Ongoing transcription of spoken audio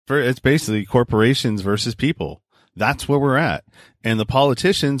It's basically corporations versus people. That's where we're at. And the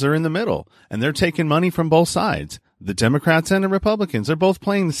politicians are in the middle, and they're taking money from both sides. The Democrats and the Republicans are both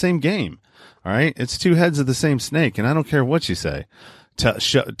playing the same game. All right. It's two heads of the same snake. And I don't care what you say.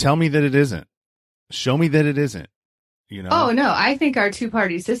 Tell me that it isn't. Show me that it isn't. You know? Oh, no, I think our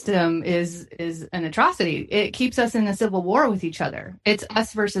two-party system is an atrocity. It keeps us in a civil war with each other. It's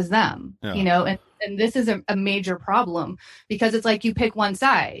us versus them, you know, and this is a major problem because it's like you pick one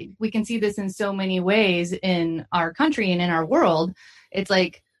side. We can see this in so many ways in our country and in our world. It's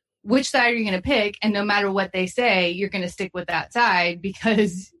like, which side are you going to pick? And no matter what they say, you're going to stick with that side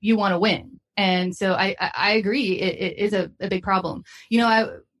because you want to win. And so I agree. It is a big problem. You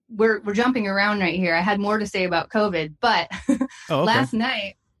know, we're jumping around right here. I had more to say about COVID, but last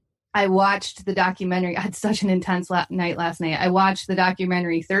night I watched the documentary. I had such an intense night last night. I watched the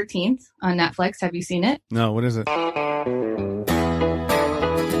documentary 13th on Netflix. Have you seen it? No, what is it?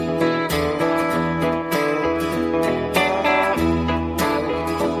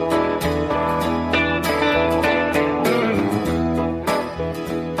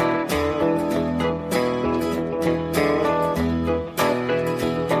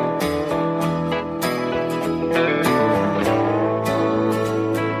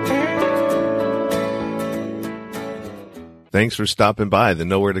 Thanks for stopping by the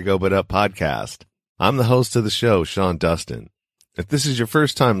Nowhere to Go But Up podcast. I'm the host of the show, Sean Dustin. If this is your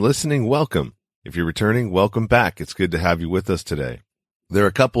first time listening, welcome. If you're returning, welcome back. It's good to have you with us today. There are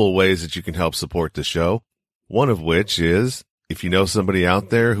a couple of ways that you can help support the show. One of which is if you know somebody out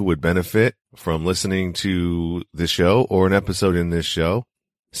there who would benefit from listening to the show or an episode in this show,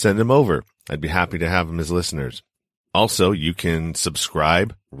 send them over. I'd be happy to have them as listeners. Also, you can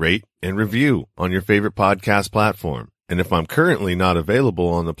subscribe, rate, and review on your favorite podcast platform. And if I'm currently not available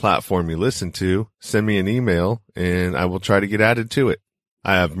on the platform you listen to, send me an email and I will try to get added to it.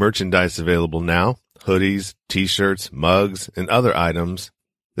 I have merchandise available now, hoodies, t-shirts, mugs, and other items.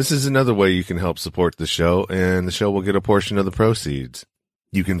 This is another way you can help support the show, and the show will get a portion of the proceeds.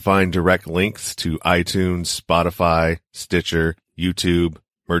 You can find direct links to iTunes, Spotify, Stitcher, YouTube,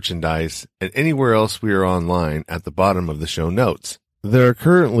 merchandise, and anywhere else we are online at the bottom of the show notes. There are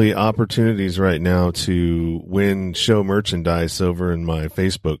currently opportunities right now to win show merchandise over in my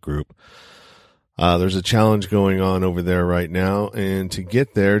Facebook group. There's a challenge going on over there right now, and to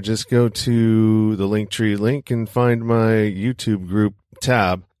get there, just go to the Linktree link and find my YouTube group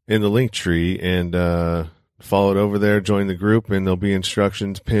tab in the Linktree and follow it over there, join the group, and there'll be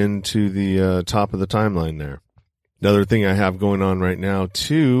instructions pinned to the top of the timeline there. Another thing I have going on right now,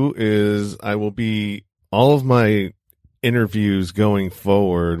 too, is all of my interviews going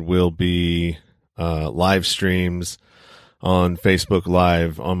forward will be live streams on Facebook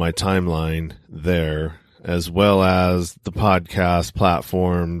Live on my timeline there, as well as the podcast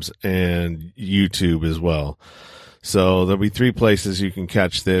platforms and YouTube as well. So there'll be 3 places you can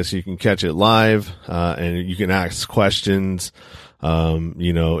catch this. You can catch it live, and you can ask questions,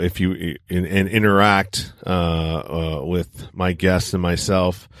 if you and interact with my guests and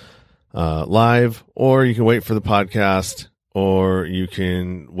myself live, or you can wait for the podcast, or you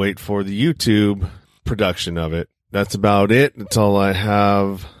can wait for the YouTube production of it. That's about it. That's all I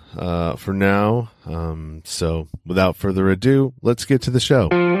have for now. So without further ado, let's get to the show.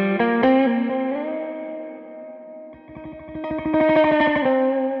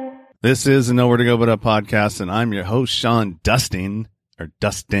 This is the Nowhere to Go But Up podcast, and I'm your host, Sean Dustin.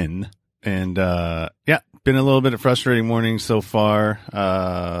 And been a little bit of frustrating morning so far.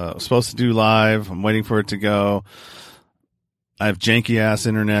 Supposed to do live. I'm waiting for it to go. I have janky ass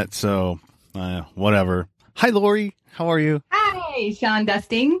internet, so whatever. Hi, Lori. How are you? Hi, Sean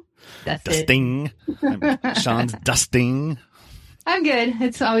Dusting. Sean's dusting. I'm good.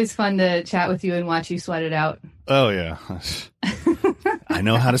 It's always fun to chat with you and watch you sweat it out. Oh, yeah. I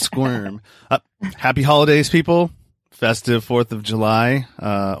know how to squirm. Happy holidays, people. Festive 4th of July,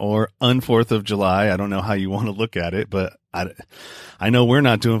 or un-4th of July. I don't know how you want to look at it, but I know we're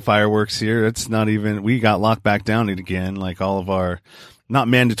not doing fireworks here. It's not even, we got locked back down again, like all of our, not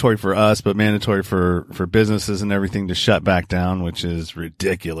mandatory for us, but mandatory for businesses and everything to shut back down, which is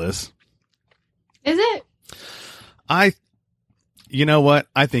ridiculous. Is it? You know what?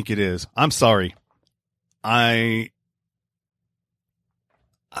 I think it is. I'm sorry. And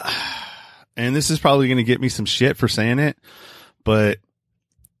this is probably going to get me some shit for saying it, but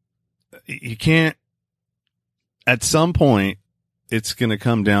you can't, at some point, it's going to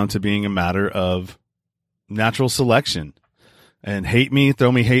come down to being a matter of natural selection. And hate me,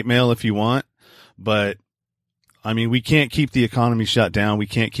 throw me hate mail if you want, but I mean, we can't keep the economy shut down. We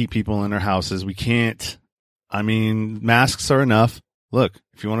can't keep people in their houses. We can't, masks are enough. look,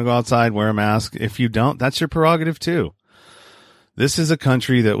 if you want to go outside, wear a mask. If you don't, that's your prerogative too. This is a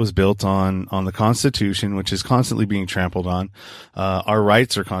country that was built on the Constitution, which is constantly being trampled on. Our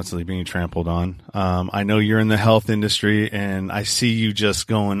rights are constantly being trampled on. I know you're in the health industry, and I see you just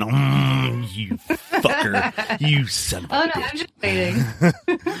going, you fucker, you son of a bitch. I'm just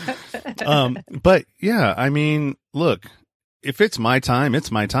waiting. But yeah, I mean, look, if it's my time,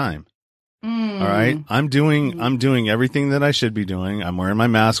 it's my time. All right. I'm doing everything that I should be doing. I'm wearing my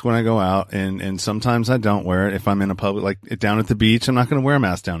mask when I go out, and sometimes I don't wear it. If I'm in a public, like down at the beach, I'm not going to wear a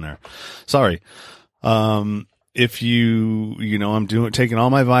mask down there. Sorry. If I'm taking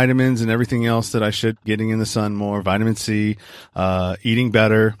all my vitamins and everything else that I should, getting in the sun more, vitamin C, eating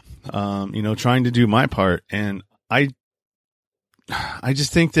better, trying to do my part. And I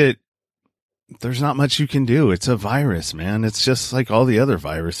just think that there's not much you can do. It's a virus, man. It's just like all the other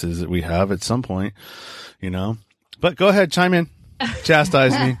viruses that we have at some point, but go ahead, chime in,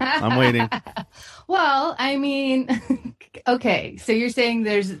 chastise me. I'm waiting. Well, I mean, okay. So you're saying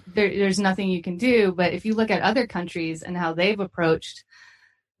there's nothing you can do, but if you look at other countries and how they've approached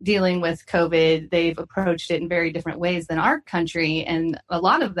dealing with COVID, they've approached it in very different ways than our country. And a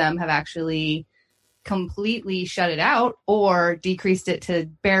lot of them have actually completely shut it out or decreased it to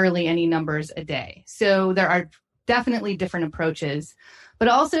barely any numbers a day. So there are definitely different approaches. But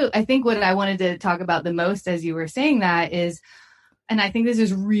also, I think what I wanted to talk about the most as you were saying that is, and I think this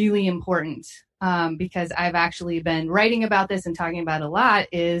is really important because I've actually been writing about this and talking about it a lot,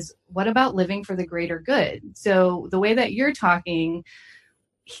 is what about living for the greater good? So the way that you're talking,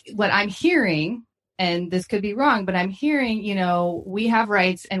 what I'm hearing, and this could be wrong, but I'm hearing, we have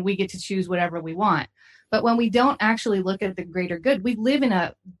rights and we get to choose whatever we want. But when we don't actually look at the greater good, we live in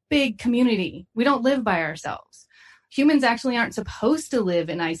a big community. We don't live by ourselves. Humans actually aren't supposed to live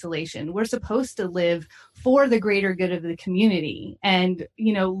in isolation. We're supposed to live for the greater good of the community and,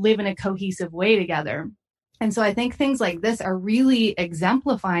 live in a cohesive way together. And so I think things like this are really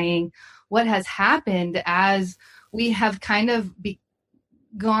exemplifying what has happened as we have kind of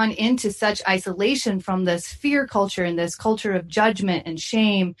gone into such isolation from this fear culture and this culture of judgment and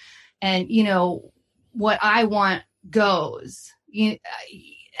shame and what I want goes.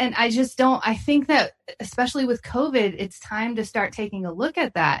 And I think that especially with COVID, it's time to start taking a look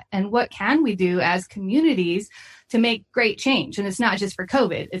at that and what can we do as communities to make great change. And it's not just for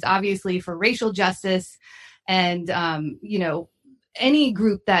COVID, it's obviously for racial justice and any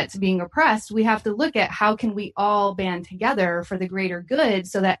group that's being oppressed. We have to look at how can we all band together for the greater good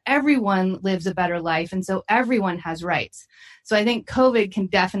so that everyone lives a better life and so everyone has rights. So I think COVID can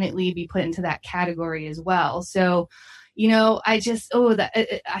definitely be put into that category as well. So, I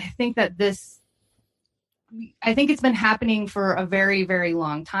think it's been happening for a very, very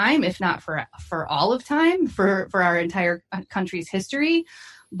long time, if not for all of time, for our entire country's history.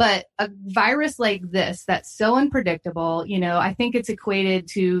 But a virus like this, that's so unpredictable, I think it's equated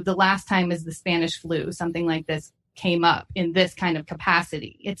to the last time is the Spanish flu. Something like this came up in this kind of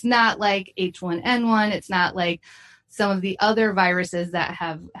capacity. It's not like H1N1. It's not like some of the other viruses that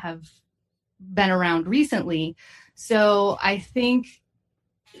have been around recently. So I think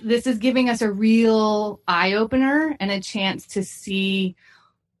this is giving us a real eye opener and a chance to see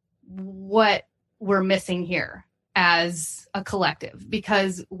what we're missing here as a collective,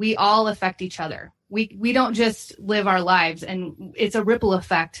 because we all affect each other. We don't just live our lives, and it's a ripple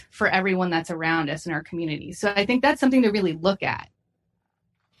effect for everyone that's around us in our community. So I think that's something to really look at.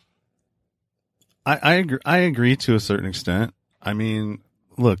 I agree to a certain extent. I mean,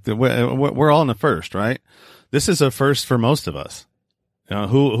 look, we're all in the first, right? This is a first for most of us.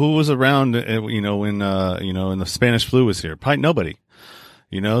 Who was around, when the Spanish flu was here? Probably nobody.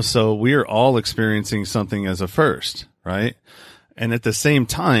 So we are all experiencing something as a first, right? And at the same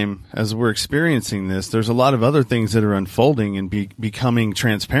time, as we're experiencing this, there's a lot of other things that are unfolding and becoming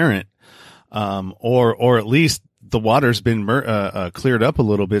transparent, or at least the water's been cleared up a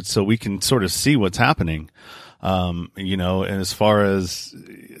little bit, so we can sort of see what's happening. And as far as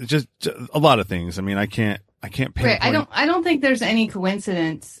just a lot of things, I mean, I can't pinpoint. Right. I don't think there's any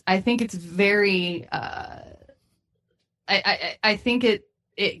coincidence. I think it's very. I think it.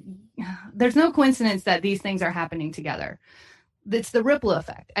 There's no coincidence that these things are happening together. It's the ripple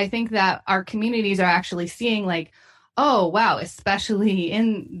effect. I think that our communities are actually seeing like, oh, wow, especially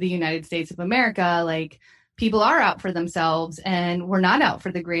in the United States of America, like people are out for themselves and we're not out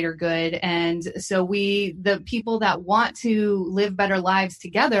for the greater good. And so the people that want to live better lives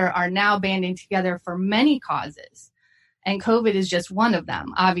together are now banding together for many causes. And COVID is just one of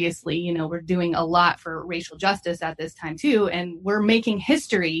them. Obviously, we're doing a lot for racial justice at this time too. And we're making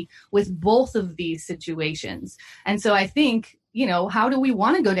history with both of these situations. And so I think how do we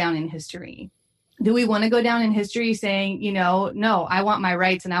want to go down in history? Do we want to go down in history saying, no, I want my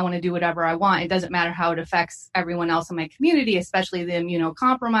rights and I want to do whatever I want. It doesn't matter how it affects everyone else in my community, especially the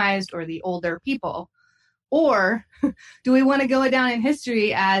immunocompromised or the older people. Or do we want to go down in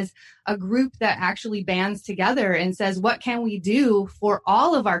history as a group that actually bands together and says, what can we do for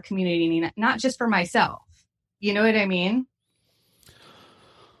all of our community, not just for myself? You know what I mean?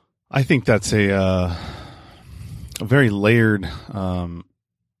 I think that's a very layered,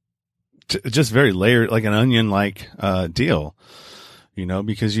 just very layered, like an onion-like deal,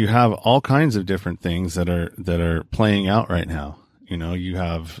 because you have all kinds of different things that are playing out right now. You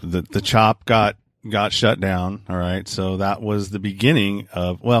have the CHOP got shut down. All right. So that was the beginning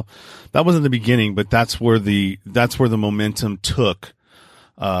of, well, that wasn't the beginning, but that's where the momentum took,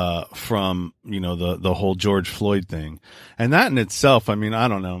 from, the whole George Floyd thing. And that in itself, I mean, I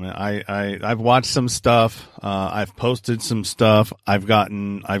don't know, man. I've watched some stuff. I've posted some stuff. I've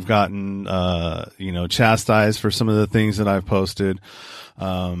gotten, chastised for some of the things that I've posted.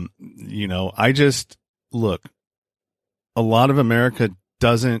 I just look, a lot of America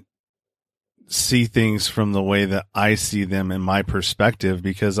doesn't see things from the way that I see them in my perspective,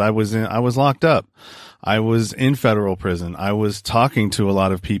 because I was locked up. I was in federal prison. I was talking to a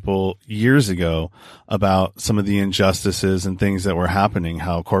lot of people years ago about some of the injustices and things that were happening,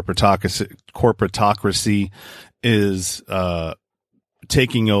 how corporatocracy is,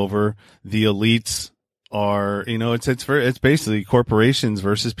 taking over. The elites are, it's basically corporations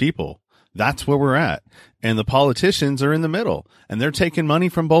versus people. That's where we're at. And the politicians are in the middle, and they're taking money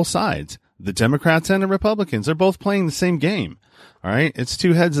from both sides. The Democrats and the Republicans are both playing the same game. All right. It's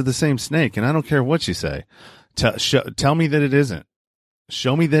two heads of the same snake. And I don't care what you say. Tell me that it isn't.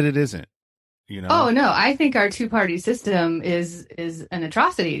 Show me that it isn't. Oh, no, I think our two-party system is an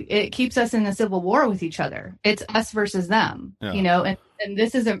atrocity. It keeps us in a civil war with each other. It's us versus them, and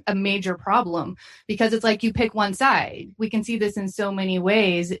this is a major problem, because it's like you pick one side. We can see this in so many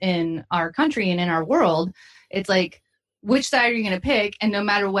ways in our country and in our world. It's like, which side are you going to pick? And no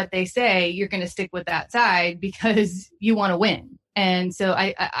matter what they say, you're going to stick with that side because you want to win. And so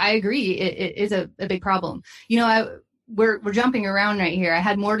I agree. It is a big problem. We're jumping around right here. I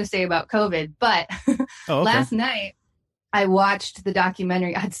had more to say about COVID, but last night I watched the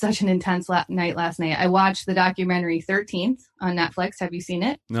documentary. I had such an intense night last night. I watched the documentary 13th on Netflix. Have you seen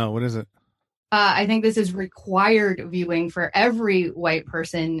it? No, what is it? I think this is required viewing for every white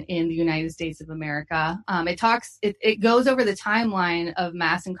person in the United States of America. It goes over the timeline of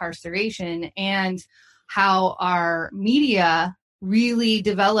mass incarceration and how our media really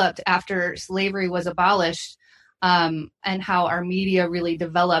developed after slavery was abolished, and how our media really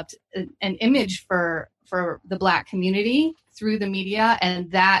developed an image for the Black community through the media,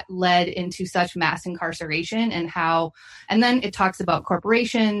 and that led into such mass incarceration. And then it talks about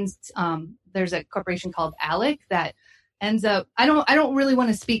corporations. There's a corporation called ALEC that ends up, I don't really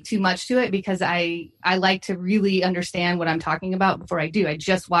want to speak too much to it, because I like to really understand what I'm talking about before I do. I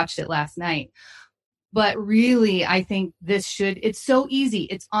just watched it last night. But really, I think it's so easy.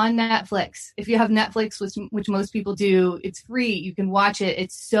 It's on Netflix. If you have Netflix, which most people do, it's free. You can watch it.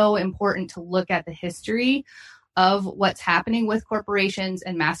 It's so important to look at the history of what's happening with corporations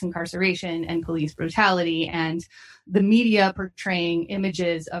and mass incarceration and police brutality and the media portraying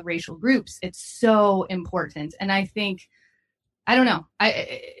images of racial groups. It's so important. And I think, I don't know,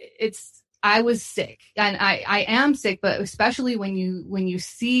 I was sick, and I am sick, but especially when you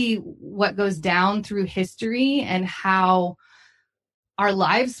see what goes down through history and how our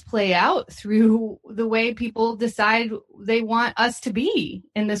lives play out through the way people decide they want us to be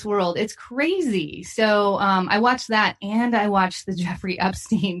in this world. It's crazy. So I watched that, and I watched the Jeffrey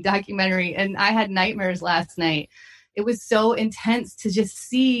Epstein documentary, and I had nightmares last night. It was so intense to just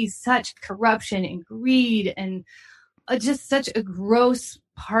see such corruption and greed and just such a gross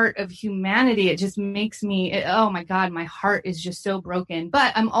part of humanity. It just makes me, oh my God, my heart is just so broken.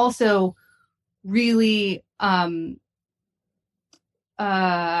 But I'm also really, I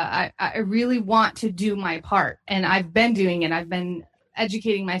really want to do my part, and I've been doing it. I've been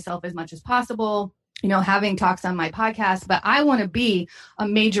educating myself as much as possible, having talks on my podcast, but I want to be a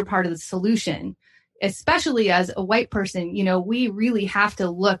major part of the solution, especially as a white person. We really have to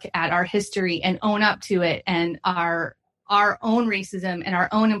look at our history and own up to it, and our own racism and our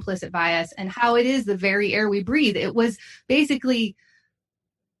own implicit bias, and how it is the very air we breathe. It was basically,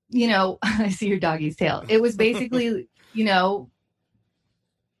 I see your doggy's tail. It was basically,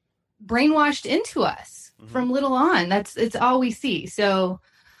 brainwashed into us from little on. It's all we see. So,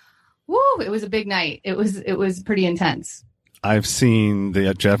 it was a big night. It was pretty intense. I've seen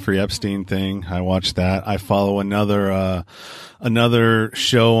the Jeffrey Epstein thing. I watched that. I follow another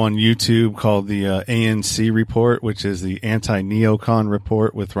show on YouTube called the ANC Report, which is the anti-neocon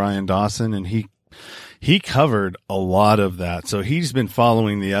report with Ryan Dawson. And he covered a lot of that. So he's been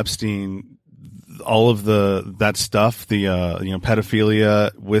following the Epstein, all of that stuff, the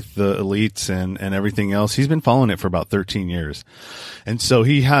pedophilia with the elites and everything else. He's been following it for about 13 years. And so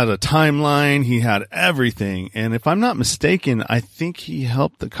he had a timeline, he had everything. And if I'm not mistaken, I think he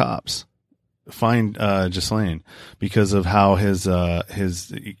helped the cops find Ghislaine because of how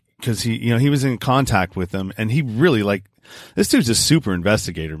because he was in contact with them, and he really this dude's a super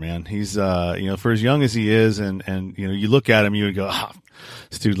investigator, man. He's for as young as he is, and you look at him, you would go,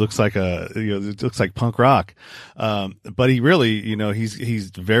 this dude looks like it looks like punk rock. But he really,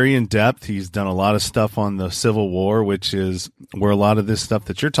 he's very in depth. He's done a lot of stuff on the Civil War, which is where a lot of this stuff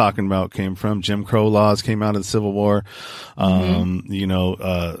that you're talking about came from. Jim Crow laws came out of the Civil War.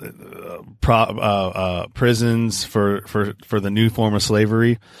 Prisons for the new form of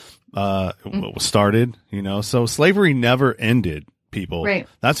slavery started, so slavery never ended, people. Right.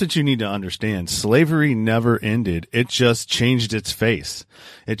 That's what you need to understand. Slavery never ended. It just changed its face.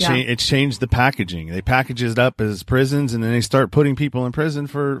 It changed the packaging. They package it up as prisons, and then they start putting people in prison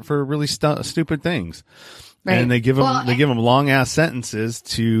for really stupid things. Right. And they give them long ass sentences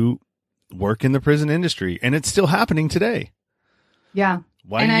to work in the prison industry, and it's still happening today. Yeah.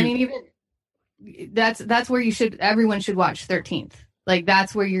 That's where everyone should watch 13th.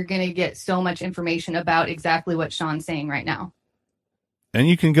 That's where you're going to get so much information about exactly what Sean's saying right now. And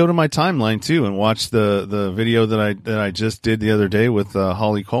you can go to my timeline too and watch the video that I just did the other day with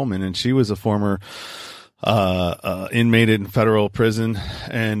Holly Coleman, and she was a former inmate in federal prison,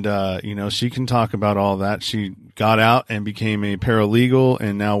 and she can talk about all that. She got out and became a paralegal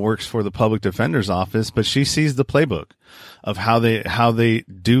and now works for the public defender's office, but she sees the playbook of how they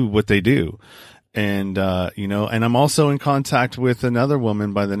do what they do. And and I'm also in contact with another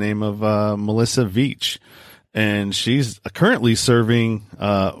woman by the name of Melissa Veach, and she's currently serving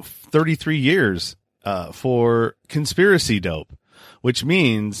 33 years for conspiracy dope, which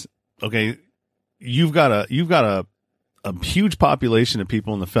means, okay, you've got a huge population of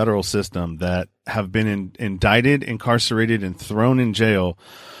people in the federal system that have been indicted, incarcerated, and thrown in jail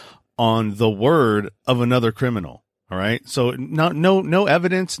on the word of another criminal. All right, so no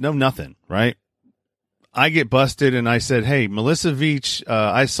evidence, no nothing, right? I get busted and I said, hey, Melissa Veach,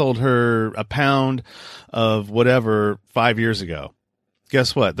 I sold her a pound of whatever 5 years ago.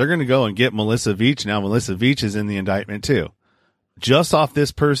 Guess what? They're going to go and get Melissa Veach. Now Melissa Veach is in the indictment too. Just off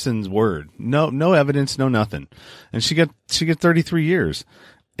this person's word. No evidence, no nothing. And she got 33 years.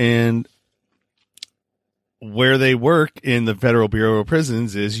 And where they work in the Federal Bureau of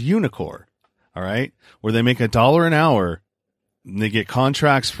Prisons is Unicor. All right. Where they make $1 an hour. And they get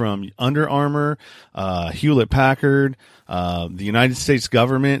contracts from Under Armour, Hewlett Packard, the United States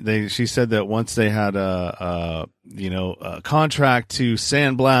government. She said that once they had a contract to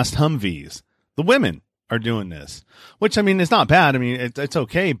sandblast Humvees. The women are doing this, which is not bad. It's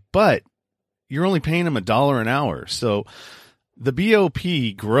okay, but you're only paying them $1 an hour. So the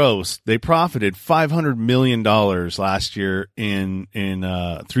BOP gross, they profited $500 million last year in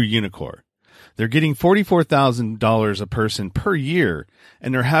through Unicor. They're getting $44,000 a person per year,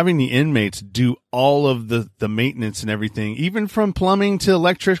 and they're having the inmates do all of the maintenance and everything, even from plumbing to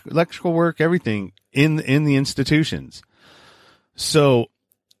electrical work, everything in the institutions. So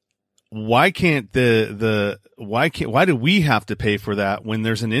why do we have to pay for that when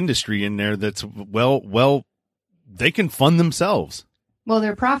there's an industry in there that's well they can fund themselves? Well,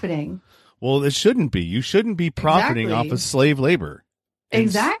 they're profiting. Well, it shouldn't be. You shouldn't be profiting off of slave labor.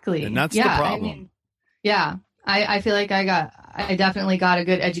 Exactly. And that's the problem. I feel like I definitely got a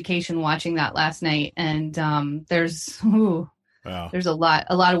good education watching that last night. And there's a lot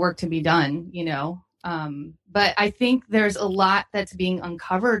of work to be done, but I think there's a lot that's being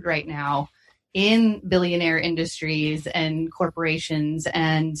uncovered right now in billionaire industries and corporations.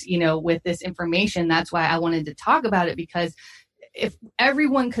 And, with this information, that's why I wanted to talk about it, because if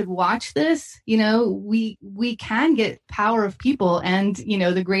everyone could watch this, we can get power of people and,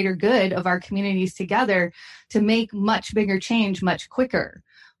 the greater good of our communities together to make much bigger change much quicker.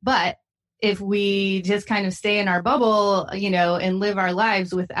 But if we just kind of stay in our bubble, and live our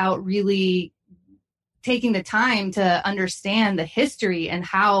lives without really taking the time to understand the history and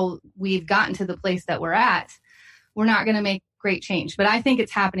how we've gotten to the place that we're at, we're not going to make great change. But I think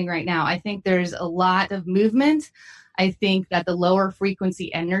it's happening right now. I think there's a lot of movement. I think that the lower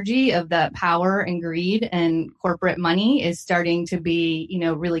frequency energy of the power and greed and corporate money is starting to be,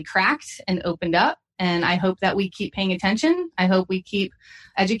 really cracked and opened up. And I hope that we keep paying attention. I hope we keep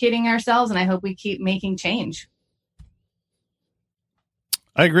educating ourselves, and I hope we keep making change.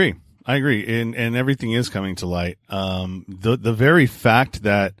 I agree. And everything is coming to light. The very fact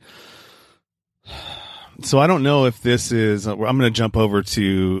that, so I don't know if this is, I'm going to jump over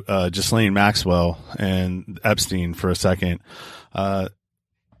to, Ghislaine Maxwell and Epstein for a second.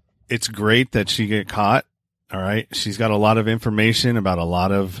 It's great that she get caught. All right. She's got a lot of information about a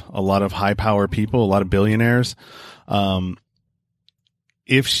lot of high power people, a lot of billionaires.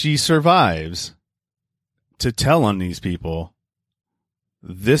 If she survives to tell on these people,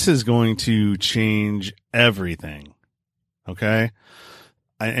 this is going to change everything. Okay.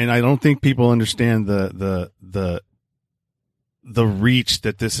 And I don't think people understand the reach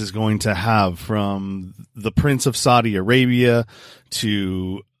that this is going to have, from the Prince of Saudi Arabia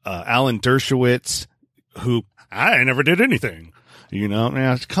to, Alan Dershowitz, who I never did anything, you know.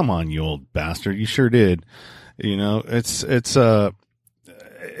 Man, come on, you old bastard. You sure did. You know, it's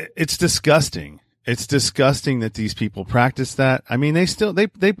disgusting. It's disgusting that these people practice that. I mean,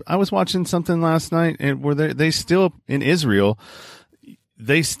 I was watching something last night, and where they still, in Israel,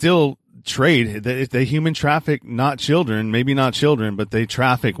 they still trade. They human traffic, not children, maybe not children, but they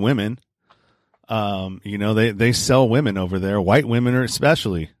traffic women. You know, they sell women over there. White women are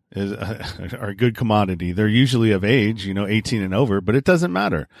especially are a good commodity. They're usually of age, 18 and over, but it doesn't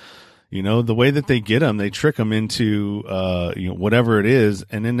matter. You know, the way that they get them, they trick them into, whatever it is.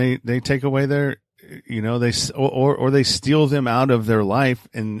 And then they take away their, or they steal them out of their life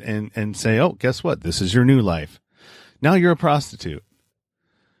and say, oh, guess what? This is your new life. Now you're a prostitute.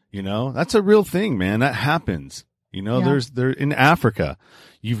 That's a real thing, man. That happens. Yeah. There in Africa,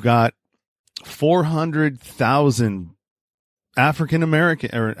 you've got 400,000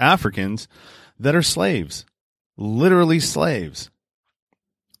 Africans that are slaves, literally slaves.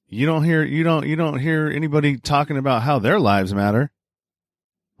 You don't hear anybody talking about how their lives matter,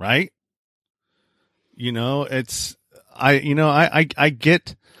 right? I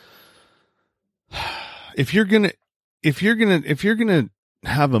get, if you're gonna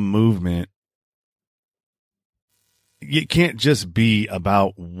have a movement, it can't just be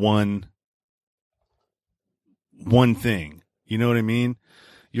about one thing. You know what I mean?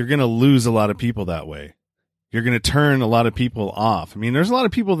 You're going to lose a lot of people that way. You're going to turn a lot of people off. I mean, there's a lot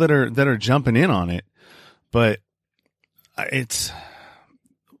of people that are jumping in on it, but it's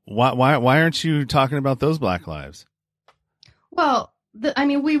why aren't you talking about those Black lives? Well,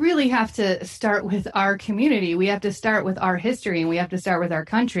 we really have to start with our community. We have to start with our history, and we have to start with our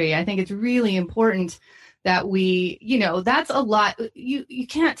country. I think it's really important that we, that's a lot. You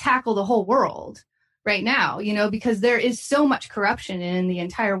can't tackle the whole world right now, because there is so much corruption in the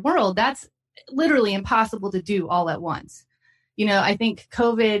entire world. That's literally impossible to do all at once. I think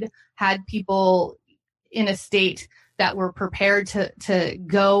COVID had people in a state that were prepared to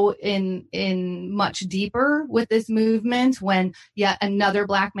go in much deeper with this movement when yet another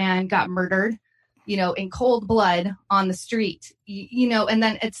Black man got murdered, in cold blood on the street, and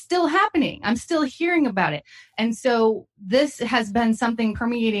then it's still happening. I'm still hearing about it. And so this has been something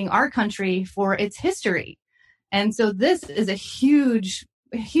permeating our country for its history. And so this is a huge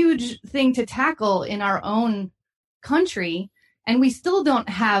thing to tackle in our own country. And we still don't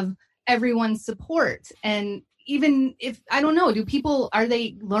have everyone's support. And even if, I don't know, are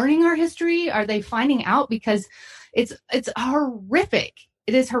they learning our history? Are they finding out? Because it's horrific.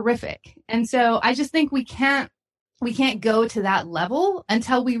 It is horrific. And so I just think we can't go to that level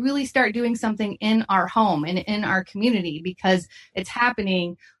until we really start doing something in our home and in our community, because it's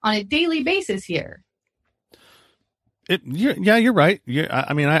happening on a daily basis here. You're right.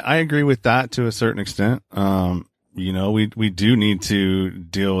 I agree with that to a certain extent. We do need to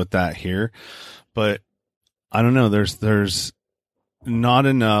deal with that here, but I don't know. There's not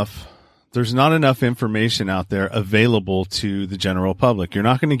enough information out there available to the general public. You're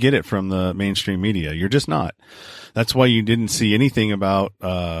not going to get it from the mainstream media. You're just not. That's why you didn't see anything about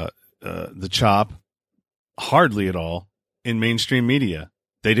the CHOP, hardly at all, in mainstream media.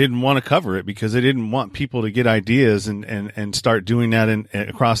 They didn't want to cover it because they didn't want people to get ideas and start doing that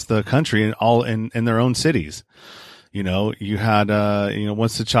across the country and all in their own cities. You had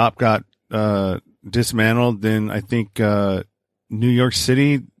once the CHOP got dismantled, then I think New York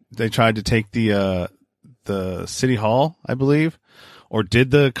City, they tried to take the city hall, I believe, or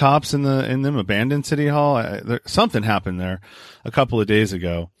did the cops in them abandon City Hall? Something happened there a couple of days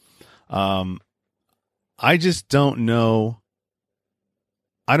ago. I just don't know.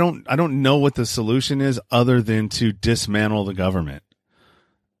 I don't know what the solution is other than to dismantle the government.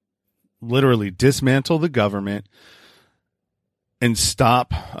 Literally dismantle the government. and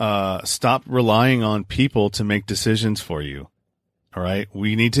stop relying on people to make decisions for you. All right.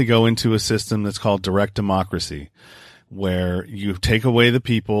 We need to go into a system that's called direct democracy, where you take away the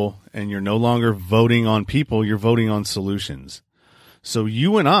people and you're no longer voting on people. You're voting on solutions. So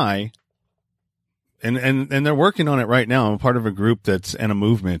you and I, and they're working on it right now. I'm part of a group and a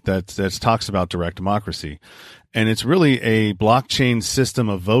movement that talks about direct democracy. And it's really a blockchain system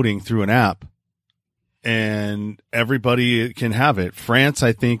of voting through an app, and everybody can have it. France,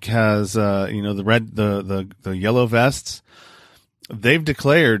 I think, has, the yellow vests. They've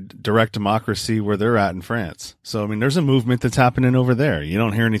declared direct democracy where they're at in France. So, I mean, there's a movement that's happening over there. You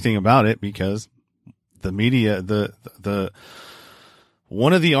don't hear anything about it because the media,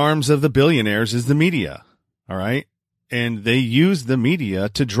 one of the arms of the billionaires is the media. All right. And they use the media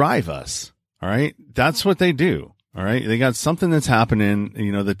to drive us. All right. That's what they do. All right. They got something that's happening,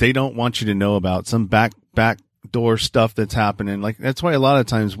 that they don't want you to know about, some backdoor stuff that's happening. Like, that's why a lot of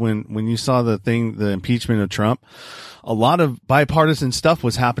times when you saw the impeachment of Trump, a lot of bipartisan stuff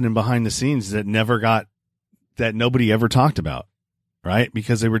was happening behind the scenes that nobody ever talked about. Right.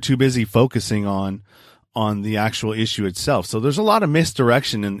 Because they were too busy focusing on the actual issue itself. So there's a lot of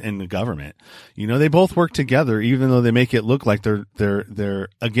misdirection in the government. They both work together, even though they make it look like they're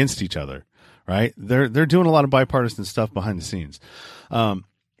against each other. Right. They're doing a lot of bipartisan stuff behind the scenes.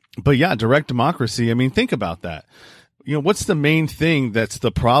 But yeah, direct democracy. I mean, think about that. What's the main thing that's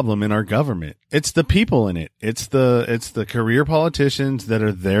the problem in our government? It's the people in it. It's the career politicians that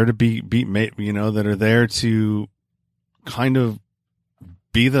are there to that are there to kind of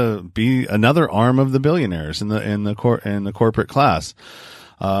be another arm of the billionaires and the corporate class.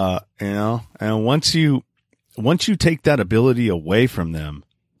 And once you take that ability away from them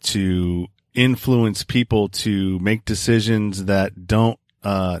to influence people to make decisions that don't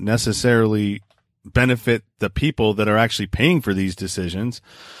necessarily benefit the people that are actually paying for these decisions,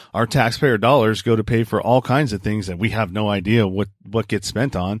 our taxpayer dollars go to pay for all kinds of things that we have no idea what gets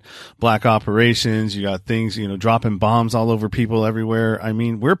spent on. Black operations, you got things, dropping bombs all over people everywhere. I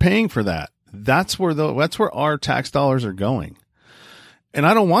mean, we're paying for that. That's where our tax dollars are going. And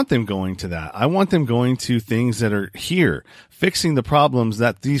I don't want them going to that. I want them going to things that are here, fixing the problems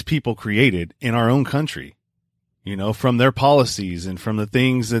that these people created in our own country. From their policies and from the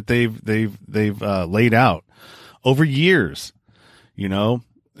things that they've laid out over years.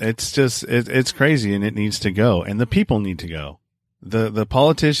 It's just, it's crazy, and it needs to go, and the people need to go. The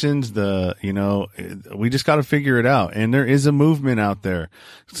politicians, we just got to figure it out. And there is a movement out there,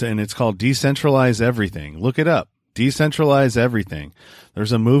 and it's called Decentralize Everything. Look it up. Decentralize everything.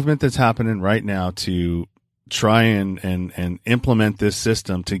 There's a movement that's happening right now to try and implement this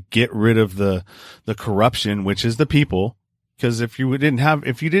system to get rid of the corruption, which is the people. Because if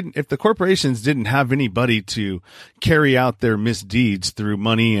the corporations didn't have anybody to carry out their misdeeds through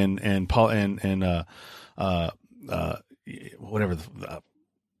money and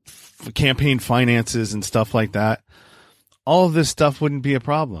campaign finances and stuff like that, all of this stuff wouldn't be a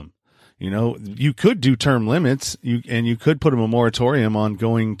problem. You could do term limits, you could put a moratorium on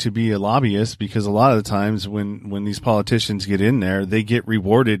going to be a lobbyist, because a lot of the times when these politicians get in there, they get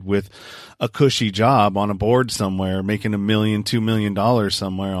rewarded with a cushy job on a board somewhere, making $1 million, $2 million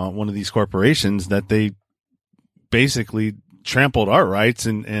somewhere on one of these corporations that they basically trampled our rights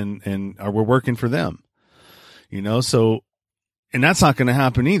and we're working for them. So, and that's not going to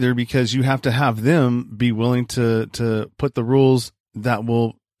happen either, because you have to have them be willing to put the rules that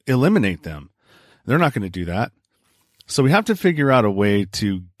will eliminate them. They're not going to do that. So we have to figure out a way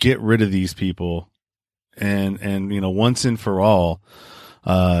to get rid of these people and once and for all,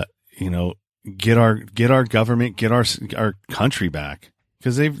 get our government, get our country back,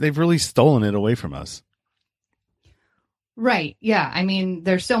 because they've really stolen it away from us. Right. Yeah. I mean,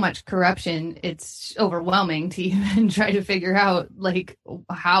 there's so much corruption. It's overwhelming to even try to figure out,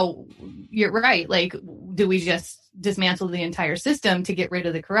 how you're right. Do we just dismantle the entire system to get rid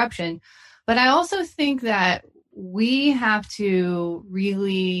of the corruption? But I also think that we have to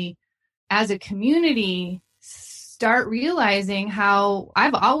really, as a community, start realizing how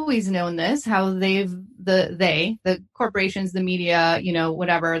I've always known this, how the corporations, the media,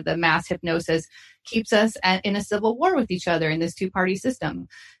 whatever, the mass hypnosis keeps us in a civil war with each other in this two-party system.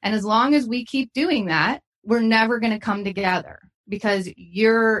 And as long as we keep doing that, we're never going to come together, because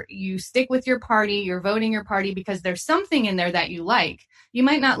you stick with your party, you're voting your party because there's something in there that you like. You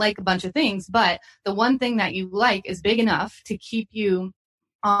might not like a bunch of things, but the one thing that you like is big enough to keep you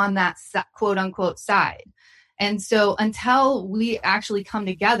on that quote unquote side. And so until we actually come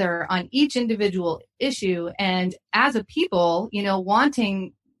together on each individual issue, and as a people,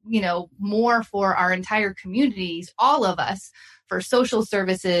 wanting more for our entire communities, all of us, for social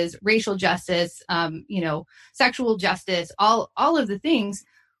services, racial justice, sexual justice, all of the things,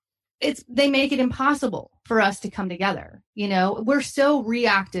 they make it impossible for us to come together. We're so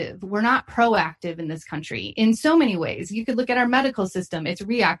reactive. We're not proactive in this country in so many ways. You could look at our medical system. It's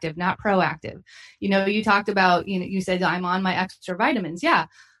reactive, not proactive. You talked about, you said I'm on my extra vitamins. Yeah.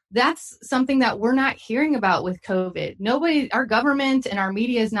 That's something that we're not hearing about with COVID. Our government and our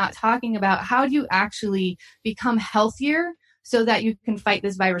media is not talking about how do you actually become healthier so that you can fight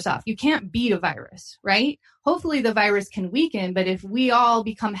this virus off. You can't beat a virus, right? Hopefully the virus can weaken, but if we all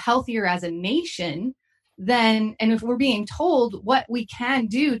become healthier as a nation, and if we're being told what we can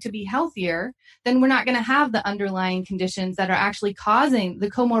do to be healthier, then we're not going to have the underlying conditions that are actually causing the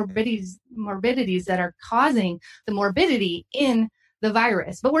morbidities that are causing the morbidity in the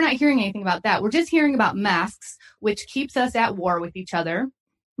virus. But we're not hearing anything about that. We're just hearing about masks, which keeps us at war with each other,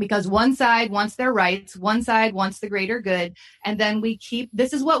 because one side wants their rights, one side wants the greater good. And then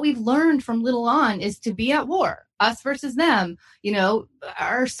this is what we've learned from little on, is to be at war, us versus them,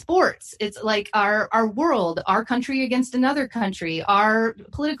 our sports. It's like our world, our country against another country, our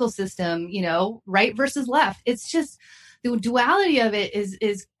political system, right versus left. It's just the duality of it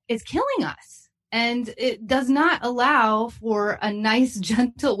is killing us. And it does not allow for a nice,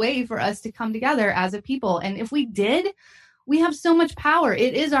 gentle way for us to come together as a people. And if we did, we have so much power.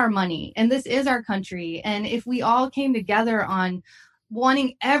 It is our money, and this is our country. And if we all came together on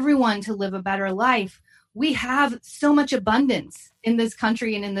wanting everyone to live a better life, we have so much abundance in this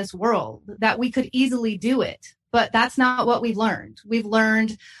country and in this world that we could easily do it. But that's not what we've learned. We've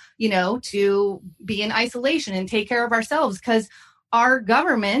learned, to be in isolation and take care of ourselves, because our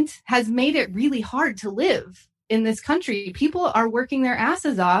government has made it really hard to live in this country. People are working their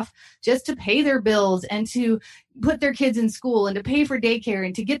asses off just to pay their bills and to put their kids in school and to pay for daycare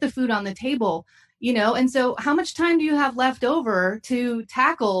and to get the food on the table, and so how much time do you have left over to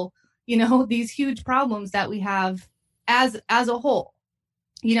tackle, these huge problems that we have as a whole?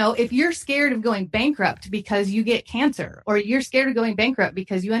 If you're scared of going bankrupt because you get cancer, or you're scared of going bankrupt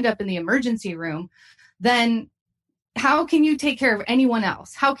because you end up in the emergency room, then how can you take care of anyone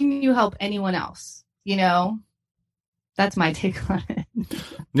else? How can you help anyone else? That's my take on it.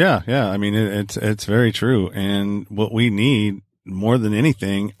 Yeah. I mean, it's very true. And what we need more than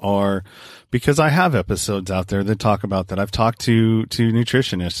anything because I have episodes out there that talk about that. I've talked to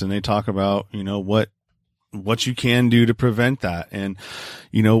nutritionists, and they talk about, what you can do to prevent that. And,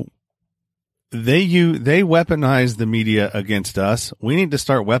 they weaponize the media against us. We need to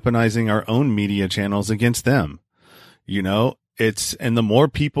start weaponizing our own media channels against them. And the more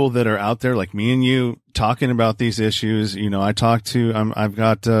people that are out there, like me and you, talking about these issues, I've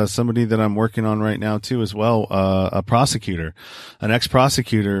got somebody that I'm working on right now too, as well, an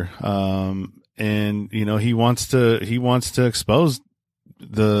ex-prosecutor. And he wants to expose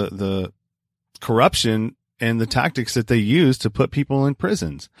the corruption and the tactics that they use to put people in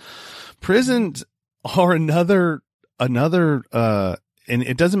prisons. Prisons are another, and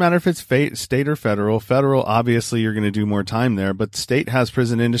it doesn't matter if it's state or federal. Federal, obviously, you're going to do more time there, but state has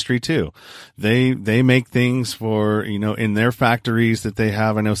prison industry too. They make things for, in their factories that they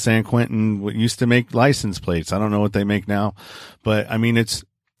have. I know San Quentin used to make license plates. I don't know what they make now, but I mean,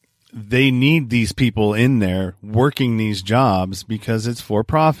 they need these people in there working these jobs because it's for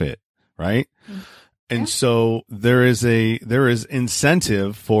profit, right? Mm-hmm. And so there is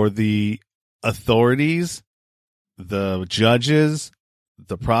incentive for the authorities, the judges,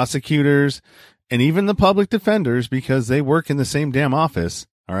 the prosecutors, and even the public defenders, because they work in the same damn office.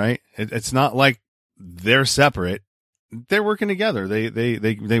 All right. It's not like they're separate. They're working together.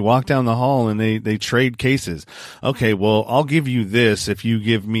 They walk down the hall and they trade cases. Okay. Well, I'll give you this if you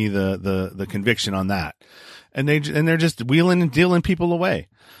give me the conviction on that. And they're just wheeling and dealing people away.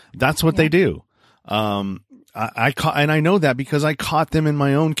 That's what they do. I know that because I caught them in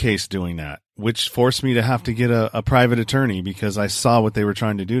my own case doing that, which forced me to have to get a private attorney because I saw what they were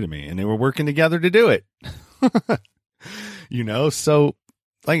trying to do to me, and they were working together to do it. So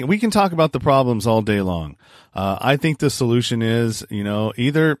like, we can talk about the problems all day long. I think the solution is,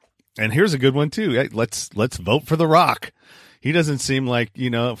 either, and here's a good one too. Let's vote for The Rock. He doesn't seem like,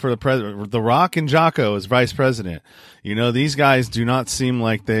 for the president, The Rock and Jocko as vice president. These guys do not seem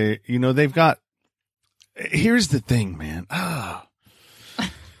like they've got. Here's the thing, man.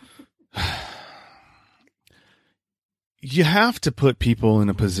 You have to put people in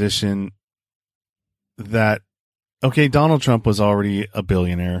a position that, okay, Donald Trump was already a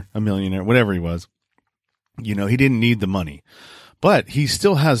billionaire, a millionaire, whatever he was. He didn't need the money, but he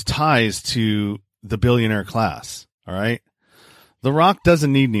still has ties to the billionaire class. All right. The Rock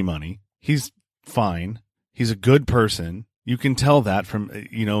doesn't need any money. He's fine. He's a good person. You can tell that from,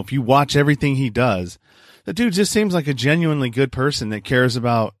 if you watch everything he does, the dude just seems like a genuinely good person that cares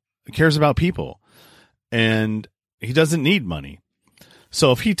about people, and he doesn't need money.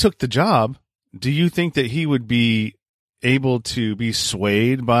 So if he took the job, do you think that he would be able to be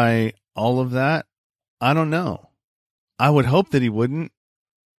swayed by all of that? I don't know. I would hope that he wouldn't,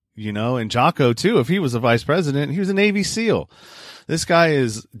 and Jocko too. If he was a vice president, he was a Navy SEAL. This guy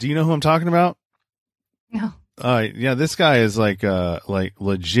is, do you know who I'm talking about? No. Yeah, this guy is like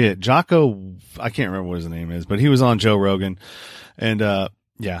legit. Jocko, I can't remember what his name is, but he was on Joe Rogan. And,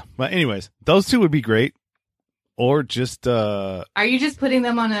 yeah, but anyways, those two would be great. Or just, are you just putting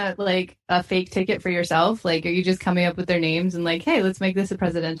them on a fake ticket for yourself? Like, are you just coming up with their names and like, hey, let's make this a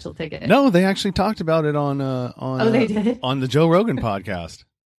presidential ticket? No, they actually talked about it on they did? On the Joe Rogan podcast.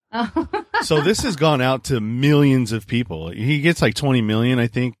 So this has gone out to millions of people. He gets like 20 million, I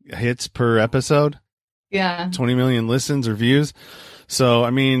think, hits per episode. Yeah. 20 million listens or views. So, I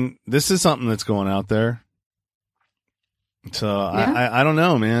mean, this is something that's going out there. So yeah. I don't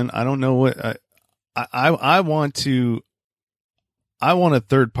know, man. I don't know what I want a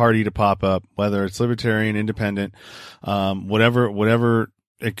third party to pop up, whether it's libertarian, independent, whatever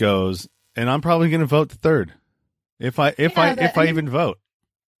it goes. And I'm probably going to vote the third. If I even vote.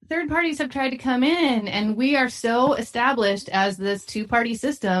 Third parties have tried to come in, and we are so established as this two-party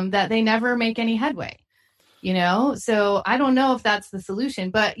system that they never make any headway. So I don't know if that's the solution,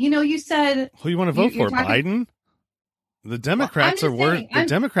 but you said who you want to vote for, Biden? The Democrats are worse. The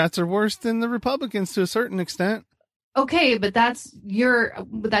Democrats are worse than the Republicans to a certain extent. Okay, but that's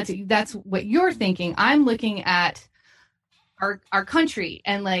what you're thinking. I'm looking at our country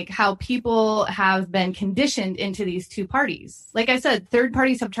and like how people have been conditioned into these two parties. Like I said, third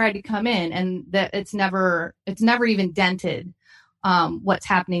parties have tried to come in, and that it's never even dented what's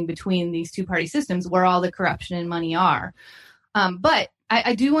happening between these two party systems where all the corruption and money are. But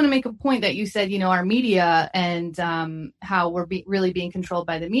I do want to make a point that you said, our media and how we're really being controlled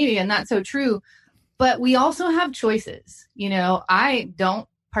by the media. And that's so true. But we also have choices. I don't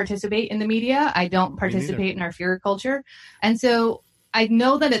participate in the media. I don't participate in our fear culture. And so I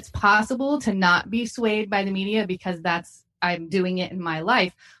know that it's possible to not be swayed by the media because I'm doing it in my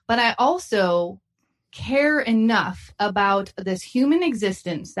life. But I also care enough about this human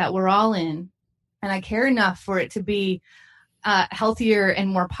existence that we're all in. And I care enough for it to be healthier and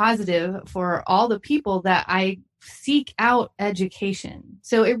more positive for all the people that I seek out education.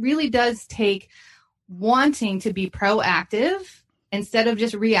 So it really does take wanting to be proactive instead of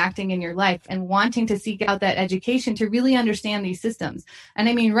just reacting in your life, and wanting to seek out that education to really understand these systems. And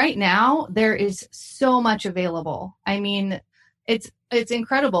I mean, right now there is so much available. I mean, it's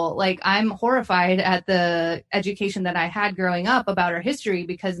incredible. Like, I'm horrified at the education that I had growing up about our history,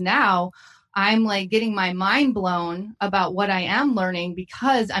 because now I'm like getting my mind blown about what I am learning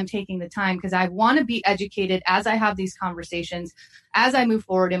because I'm taking the time, because I want to be educated as I have these conversations, as I move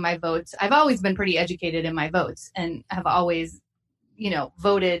forward in my votes. I've always been pretty educated in my votes and have always,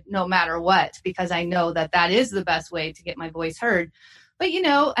 voted no matter what, because I know that is the best way to get my voice heard. But,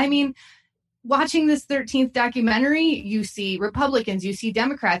 I mean, watching this 13th documentary, you see Republicans, you see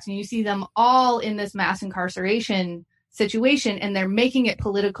Democrats, and you see them all in this mass incarceration situation, and they're making it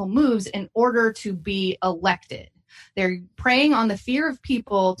political moves in order to be elected. They're preying on the fear of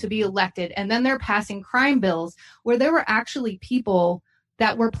people to be elected, and then they're passing crime bills where there were actually people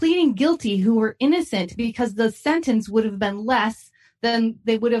that were pleading guilty who were innocent because the sentence would have been less than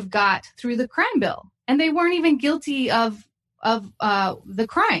they would have got through the crime bill, and they weren't even guilty of the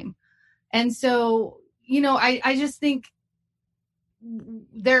crime. And so, I just think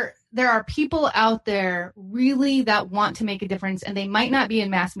there are people out there really that want to make a difference, and they might not be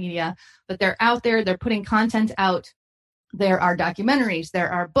in mass media, but they're out there, they're putting content out. There are documentaries,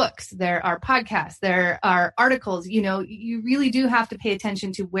 there are books, there are podcasts, there are articles. You really do have to pay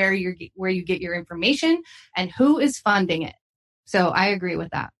attention to where you get your information and who is funding it. So I agree with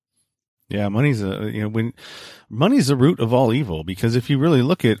that. Yeah, money's the root of all evil, because if you really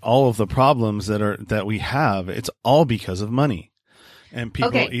look at all of the problems that we have, it's all because of money. And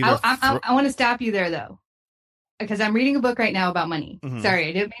people I want to stop you there though, because I'm reading a book right now about money. Mm-hmm. Sorry,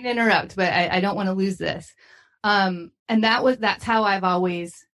 I didn't mean to interrupt, but I don't want to lose this. And that's how I've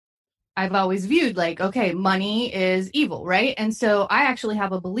always viewed, like, okay, money is evil, right? And so I actually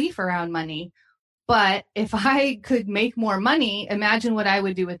have a belief around money. But if I could make more money, imagine what I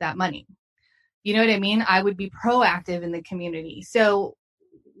would do with that money. You know what I mean? I would be proactive in the community. So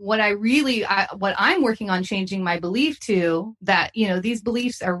what I'm working on changing my belief to, that, these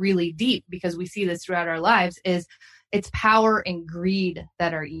beliefs are really deep, because we see this throughout our lives, is It's power and greed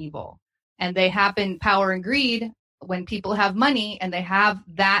that are evil. And they happen, power and greed, when people have money and they have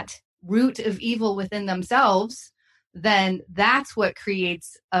that root of evil within themselves, then that's what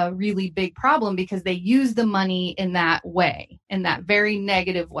creates a really big problem, because they use the money in that way, in that very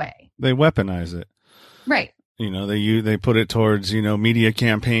negative way. They weaponize it. Right. They put it towards, media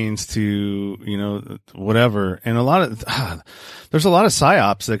campaigns to, whatever. And there's a lot of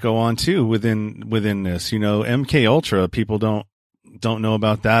psyops that go on too within this, MK Ultra. People don't know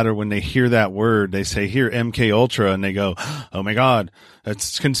about that, or when they hear that word, they say, here, MK Ultra, and they go, oh my God,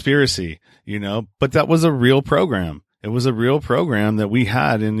 that's conspiracy, but that was a real program. It was a real program that we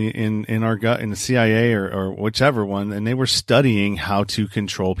had in our gut, in the CIA or whichever one, and they were studying how to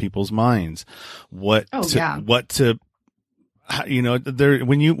control people's minds. When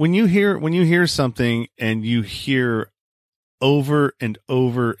you hear something and you hear over and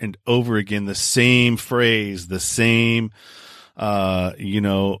over and over again the same phrase, the same, and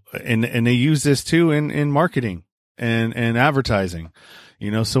they use this too in marketing and advertising.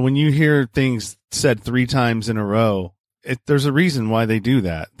 So when you hear things said 3 times in a row, there's a reason why they do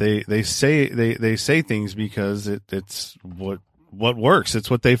that. They say things because it's what works. It's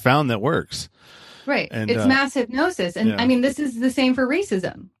what they found that works. Right. And it's mass hypnosis. And I mean, this is the same for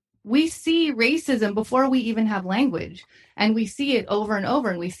racism. We see racism before we even have language, and we see it over and over,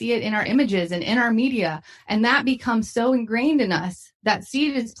 and we see it in our images and in our media. And that becomes so ingrained in us, that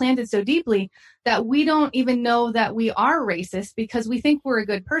seed is planted so deeply that we don't even know that we are racist, because we think we're a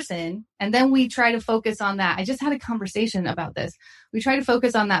good person. And then we try to focus on that. I just had a conversation about this. We try to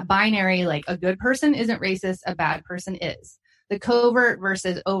focus on that binary, like a good person isn't racist, a bad person is. The covert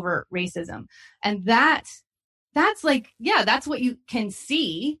versus overt racism. And that's like, that's what you can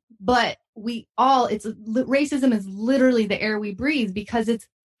see, but racism is literally the air we breathe, because it's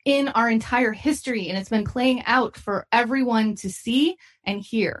in our entire history, and it's been playing out for everyone to see and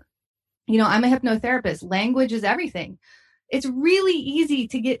hear. I'm a hypnotherapist. Language is everything. It's really easy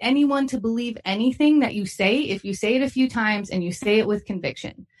to get anyone to believe anything that you say if you say it a few times and you say it with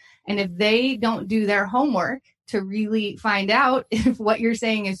conviction. And if they don't do their homework to really find out if what you're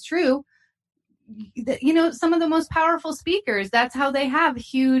saying is true, some of the most powerful speakers, that's how they have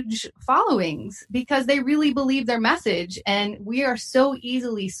huge followings, because they really believe their message. And we are so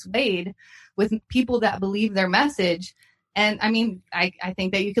easily swayed with people that believe their message. And I mean, I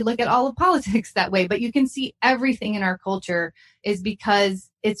think that you could look at all of politics that way, but you can see everything in our culture is because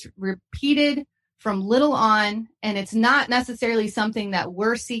it's repeated from little on, and it's not necessarily something that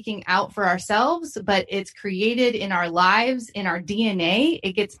we're seeking out for ourselves, but it's created in our lives, in our DNA.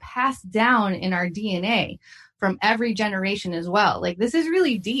 It gets passed down in our DNA from every generation as well. Like, this is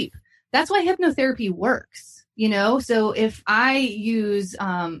really deep. That's why hypnotherapy works, So if I use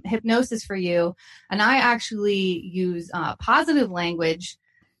hypnosis for you, and I actually use positive language,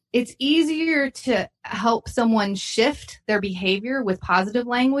 it's easier to help someone shift their behavior with positive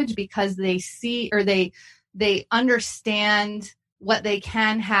language, because they see, or they understand what they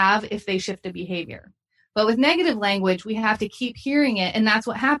can have if they shift a behavior. But with negative language, we have to keep hearing it. And that's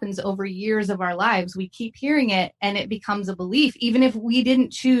what happens over years of our lives. We keep hearing it, and it becomes a belief, even if we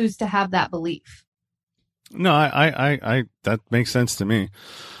didn't choose to have that belief. No, I that makes sense to me.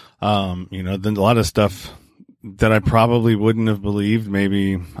 Then a lot of stuff that I probably wouldn't have believed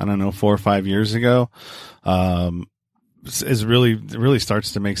maybe, 4 or 5 years ago, is really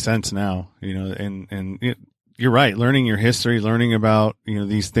starts to make sense now, and you're right. Learning your history, learning about,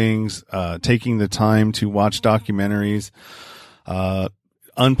 these things, taking the time to watch documentaries,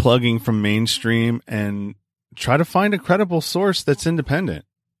 unplugging from mainstream, and try to find a credible source that's independent.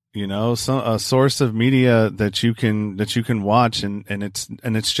 A source of media that you can watch, and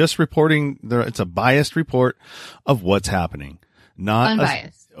it's just reporting it's a biased report of what's happening, not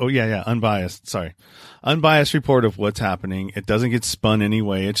unbiased. Unbiased. Sorry. Unbiased report of what's happening. It doesn't get spun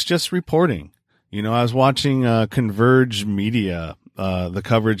anyway. It's just reporting. I was watching, Converge Media, the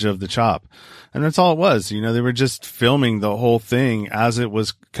coverage of the CHOP, and that's all it was. They were just filming the whole thing as it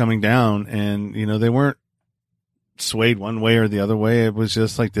was coming down, and, they weren't swayed one way or the other way. It was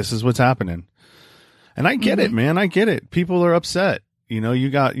just like, this is what's happening. And I get it, man. I get it. People are upset. You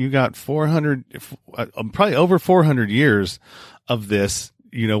got 400, probably over 400 years of this,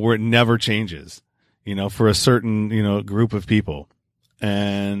 where it never changes, for a certain, group of people.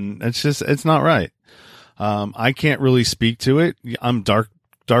 And it's not right. I can't really speak to it. I'm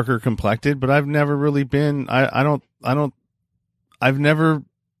darker complected, but I've never really been, I've never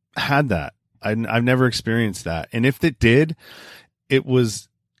had that. I've never experienced that. And if it did, it was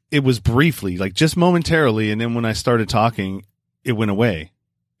briefly, like just momentarily. And then when I started talking, it went away,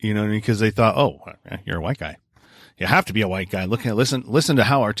 because they thought, oh, you're a white guy, You have to be a white guy. Listen to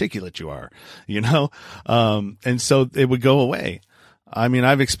how articulate you are, and so it would go away. I mean,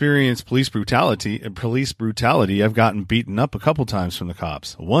 I've experienced police brutality. I've gotten beaten up a couple times from the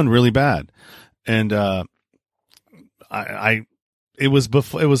cops, one really bad. And, it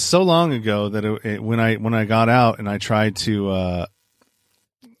was so long ago that when I got out and I tried to,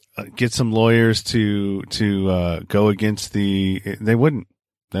 get some lawyers to go against they wouldn't.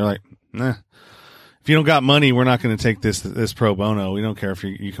 They're like, nah, if you don't got money, we're not going to take this pro bono. We don't care if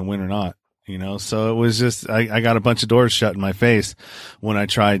you can win or not, So it was just, I got a bunch of doors shut in my face when I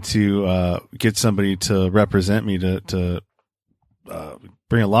tried to, get somebody to represent me to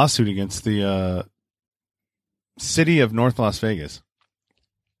bring a lawsuit against the, city of North Las Vegas.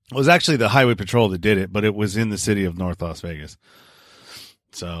 It was actually the Highway Patrol that did it, but it was in the city of North Las Vegas.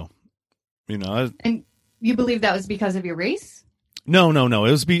 So, and you believe that was because of your race? No.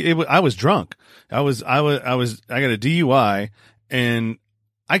 I was drunk. I got a DUI and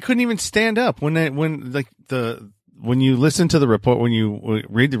I couldn't even stand up when you listen to the report, when you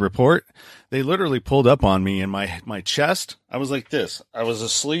read the report, they literally pulled up on me and my chest. I was like this. I was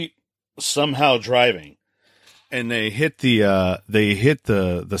asleep, somehow driving, and they hit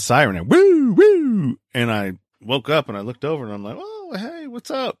the siren and woo, woo. And I woke up and I looked over and I'm like, oh, hey,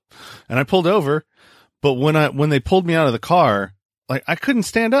 what's up? And I pulled over, but when they pulled me out of the car, like I couldn't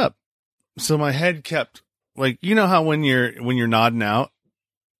stand up. So my head kept how when you're nodding out,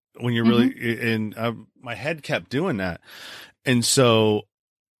 when you're really my head kept doing that. And so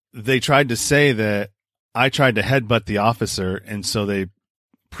they tried to say that I tried to headbutt the officer. And so they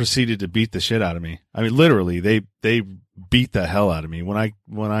proceeded to beat the shit out of me. I mean, literally they beat the hell out of me when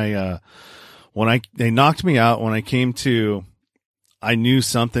they knocked me out. When I came to, I knew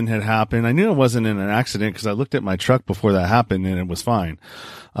something had happened. I knew it wasn't in an accident because I looked at my truck before that happened and it was fine.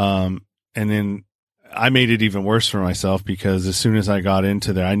 And then I made it even worse for myself because as soon as I got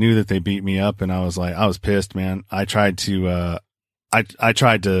into there, I knew that they beat me up and I was pissed, man. I tried to, I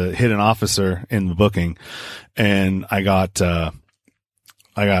tried to hit an officer in the booking and I got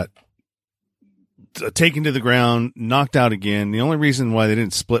taken to the ground, knocked out again. The only reason why they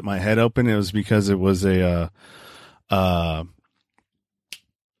didn't split my head open, it was because it was one of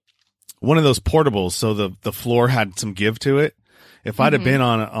those portables. So the floor had some give to it. If I'd have been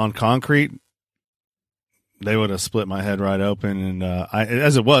on concrete, they would have split my head right open. And,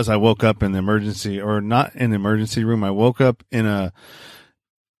 as it was, I woke up in the emergency, or not in the emergency room. I woke up in a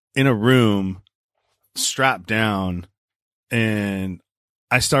room strapped down and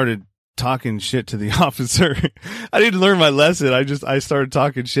I started talking shit to the officer. I didn't learn my lesson. I started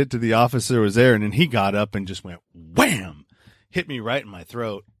talking shit to the officer who was there, and then he got up and just went wham, hit me right in my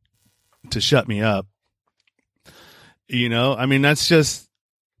throat to shut me up. I mean, that's just.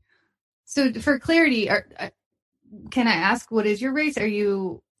 So for clarity, can I ask what is your race? Are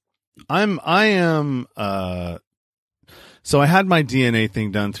you? I am. So I had my DNA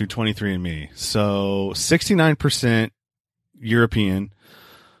thing done through 23andMe. So 69% European,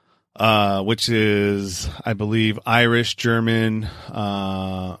 which is, I believe, Irish, German,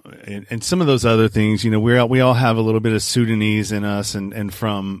 and some of those other things. We all have a little bit of Sudanese in us, and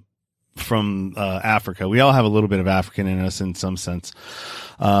from Africa. We all have a little bit of African in us in some sense,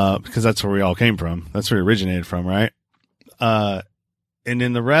 because that's where we all came from. That's where we originated from, right? And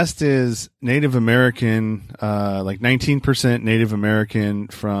then the rest is Native American, like 19% Native American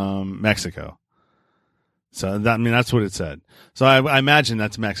from Mexico. So that's what it said. So I imagine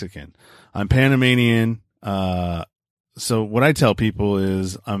that's Mexican. I'm Panamanian. So what I tell people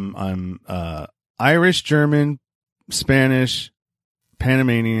is I'm Irish, German, Spanish,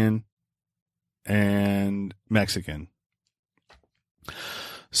 Panamanian, and Mexican.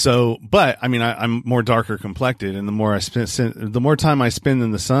 So, but I mean, I'm more darker complected, and the more time I spend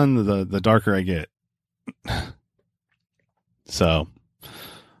in the sun, the darker I get. So,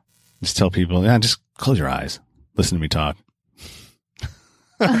 just tell people, just close your eyes, listen to me talk.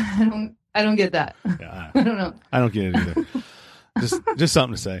 I don't get that. Yeah, I don't know. I don't get it either. just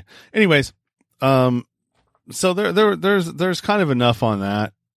something to say. Anyways, so there's kind of enough on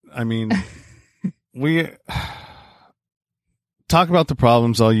that. I mean, we talk about the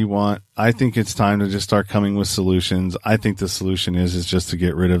problems all you want. I think it's time to just start coming with solutions. I think the solution is just to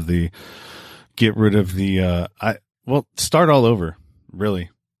get rid of the start all over, really,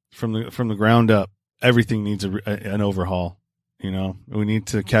 from the ground up. Everything needs an overhaul. We need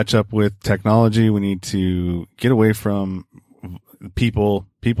to catch up with technology. We need to get away from people.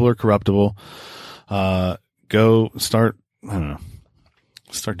 People are corruptible. Go start, I don't know,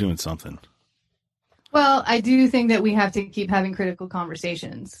 start doing something. Well, I do think that we have to keep having critical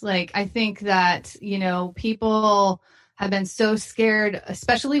conversations. Like, I think that, people have been so scared,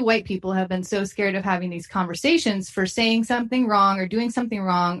 especially white people have been so scared of having these conversations for saying something wrong or doing something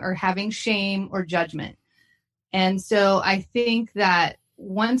wrong or having shame or judgment. And so I think that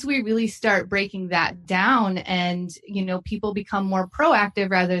once we really start breaking that down and, people become more proactive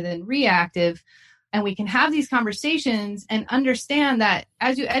rather than reactive, and we can have these conversations and understand that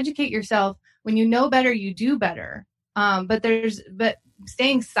as you educate yourself, when you know better, you do better. But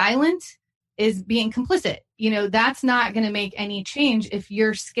staying silent is being complicit. That's not going to make any change if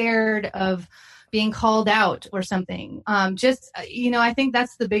you're scared of being called out or something. I think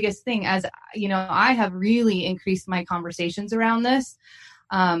that's the biggest thing. As I have really increased my conversations around this.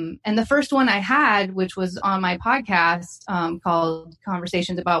 And the first one I had, which was on my podcast called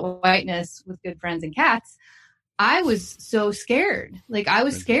Conversations About Whiteness with Good Friends and Cats, I was so scared. Like, I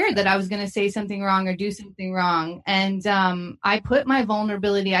was scared that I was going to say something wrong or do something wrong. And I put my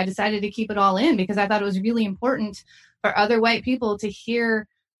vulnerability, I decided to keep it all in because I thought it was really important for other white people to hear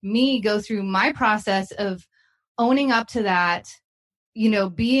me go through my process of owning up to that,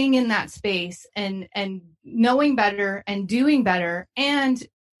 being in that space and knowing better and doing better and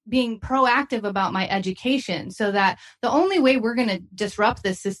being proactive about my education, so that the only way we're going to disrupt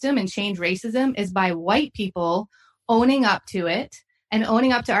this system and change racism is by white people owning up to it and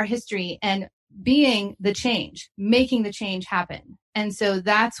owning up to our history and being the change, making the change happen. And so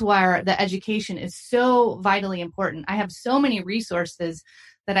that's why the education is so vitally important. I have so many resources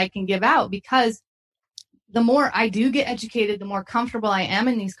that I can give out because the more I do get educated, the more comfortable I am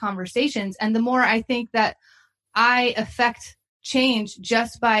in these conversations. And the more I think that I affect change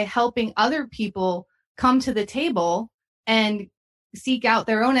just by helping other people come to the table and seek out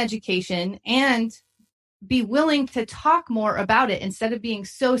their own education and be willing to talk more about it instead of being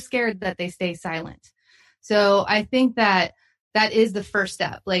so scared that they stay silent. So I think that is the first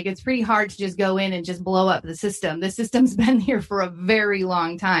step. Like, it's pretty hard to just go in and just blow up the system. The system's been here for a very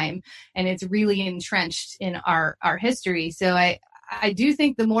long time, and it's really entrenched in our history. So I do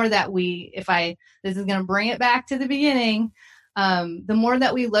think the more that this is going to bring it back to the beginning, the more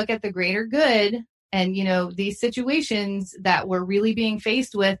that we look at the greater good and, these situations that we're really being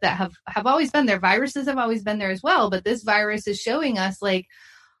faced with that have always been there. Viruses have always been there as well. But this virus is showing us, like,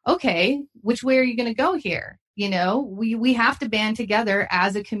 okay, which way are you going to go here? We have to band together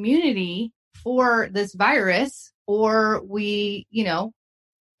as a community for this virus, or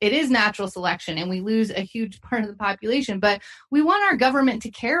it is natural selection and we lose a huge part of the population. But we want our government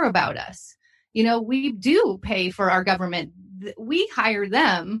to care about us. We do pay for our government. We hire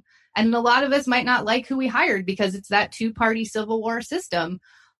them. And a lot of us might not like who we hired because it's that two-party civil war system.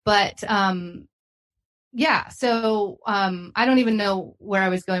 But so I don't even know where I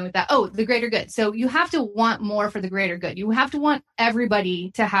was going with that. Oh, the greater good. So you have to want more for the greater good. You have to want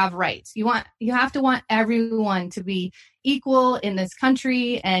everybody to have rights. You have to want everyone to be equal in this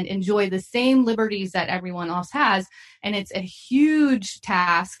country and enjoy the same liberties that everyone else has. And it's a huge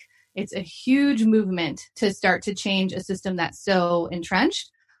task. It's a huge movement to start to change a system that's so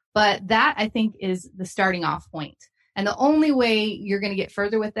entrenched. But that, I think, is the starting off point. And the only way you're going to get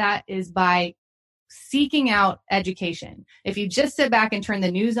further with that is by seeking out education. If you just sit back and turn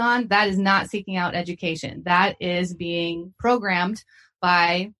the news on, that is not seeking out education. That is being programmed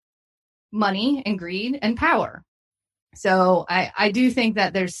by money and greed and power. So I do think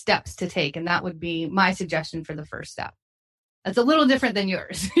that there's steps to take, and that would be my suggestion for the first step. That's a little different than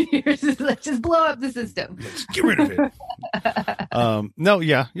yours. Yours is, let's just blow up the system. Let's get rid of it. No,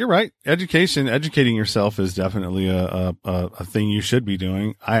 yeah, you're right. Educating yourself is definitely a thing you should be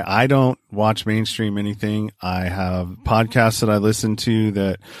doing. I don't watch mainstream anything. I have podcasts that I listen to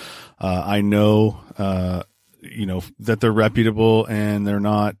that I know, that they're reputable and they're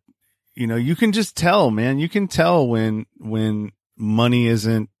not. You can just tell, man. You can tell when money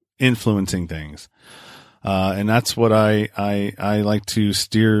isn't influencing things. And that's what I like to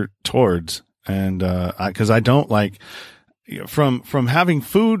steer towards. And, cause I don't like from having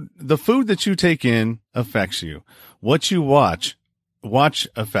food, the food that you take in affects you. What you watch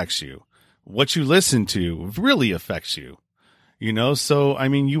affects you. What you listen to really affects you, So, I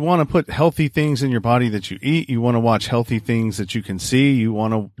mean, you want to put healthy things in your body that you eat. You want to watch healthy things that you can see. You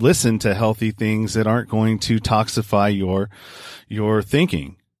want to listen to healthy things that aren't going to toxify your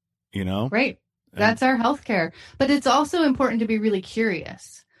thinking, Right. That's our healthcare. But it's also important to be really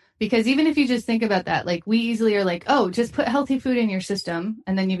curious, because even if you just think about that, like, we easily are like, oh, just put healthy food in your system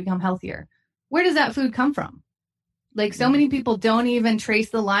and then you become healthier. Where does that food come from? Like, so many people don't even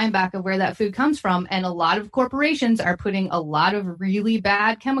trace the line back of where that food comes from. And a lot of corporations are putting a lot of really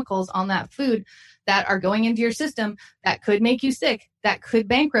bad chemicals on that food that are going into your system that could make you sick, that could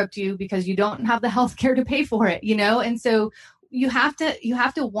bankrupt you because you don't have the health care to pay for it, And so you have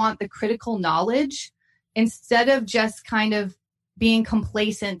to want the critical knowledge instead of just kind of being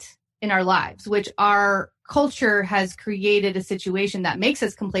complacent in our lives, which our culture has created a situation that makes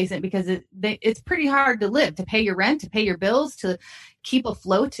us complacent because it's pretty hard to live, to pay your rent, to pay your bills, to keep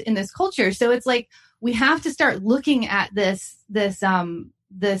afloat in this culture. So it's like we have to start looking at this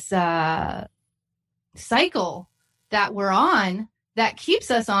cycle that we're on that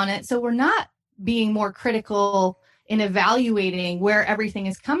keeps us on it. So we're not being more critical in evaluating where everything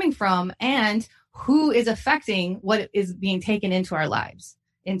is coming from and who is affecting what is being taken into our lives,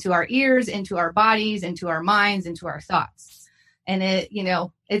 into our ears, into our bodies, into our minds, into our thoughts. And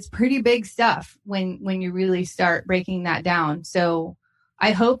it's pretty big stuff when you really start breaking that down. So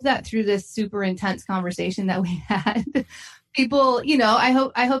I hope that through this super intense conversation that we had, people, I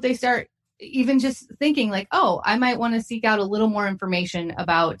hope they start even just thinking like, oh, I might want to seek out a little more information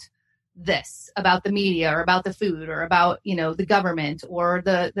about this, about the media or about the food or about, the government or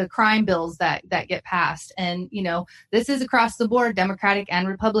the crime bills that get passed. And, this is across the board, Democratic and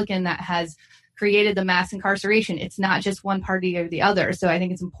Republican, that has created the mass incarceration. It's not just one party or the other. So I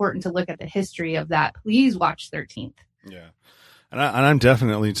think it's important to look at the history of that. Please watch 13th. Yeah. And I'm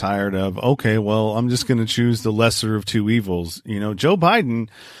definitely tired of, okay, well, I'm just going to choose the lesser of two evils. Joe Biden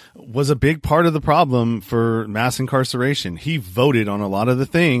was a big part of the problem for mass incarceration. He voted on a lot of the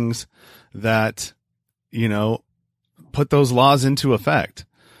things that, put those laws into effect.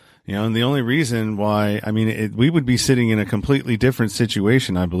 And the only reason why, we would be sitting in a completely different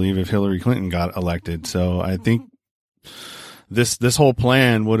situation, I believe, if Hillary Clinton got elected. So I think this whole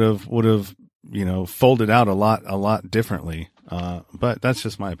plan would have, folded out a lot differently. But that's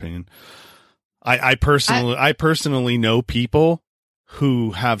just my opinion. I personally know people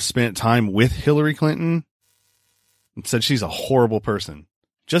who have spent time with Hillary Clinton and said she's a horrible person,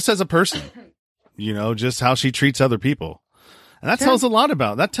 just as a person, just how she treats other people. And that tells a lot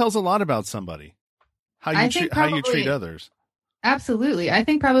about somebody, how you treat others. Absolutely. I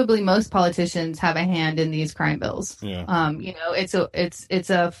think probably most politicians have a hand in these crime bills. Yeah. It's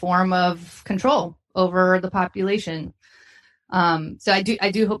a form of control over the population. So I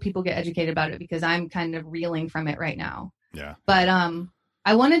do hope people get educated about it because I'm kind of reeling from it right now. Yeah. But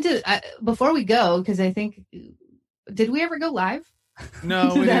I wanted to before we go, because I think, did we ever go live?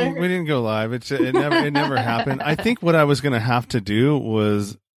 No, we didn't go live. It never happened. I think what I was going to have to do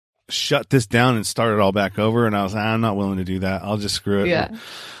was shut this down and start it all back over. And I was, I'm not willing to do that. I'll just screw it.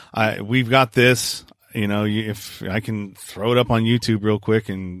 Yeah. We've got this. If I can throw it up on YouTube real quick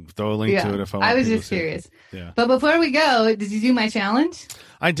and throw a link to it if I want. I was just curious. Yeah. But before we go, did you do my challenge?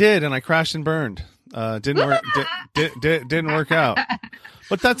 I did, and I crashed and burned. Didn't work. Didn't work out.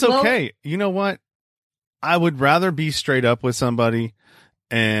 But that's okay. Well, you know what? I would rather be straight up with somebody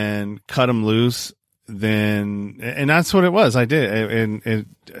and cut them loose than, and that's what it was. I did, and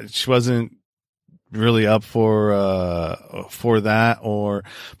she wasn't really up for that,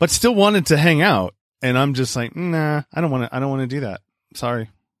 but still wanted to hang out. And I'm just like, nah, I don't want to do that. Sorry.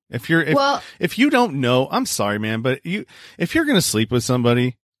 If you don't know, I'm sorry, man, but if you're going to sleep with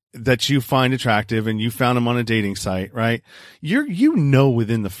somebody that you find attractive and you found them on a dating site, right?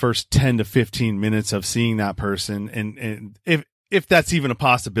 Within the first 10 to 15 minutes of seeing that person and if that's even a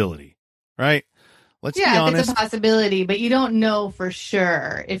possibility, right? Let's be honest. It's a possibility, but you don't know for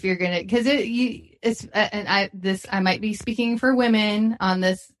sure if you're going to, cause I might be speaking for women on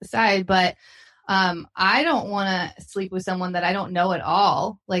this side, but I don't want to sleep with someone that I don't know at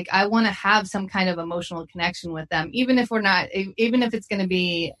all. Like I want to have some kind of emotional connection with them, even if it's going to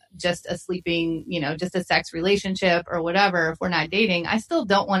be just a sleeping, just a sex relationship or whatever. If we're not dating, I still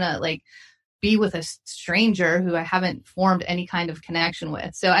don't want to be with a stranger who I haven't formed any kind of connection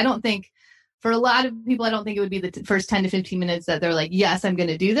with. So I don't think for a lot of people, I don't think it would be the first 10 to 15 minutes that they're like, yes, I'm going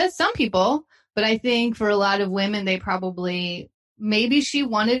to do this. Some people, but I think for a lot of women, they probably, maybe she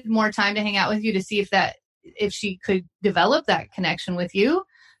wanted more time to hang out with you to see if she could develop that connection with you,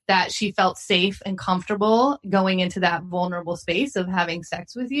 that she felt safe and comfortable going into that vulnerable space of having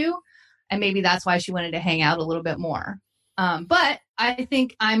sex with you. And maybe that's why she wanted to hang out a little bit more. But I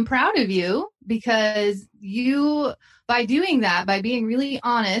think I'm proud of you because you, by doing that, by being really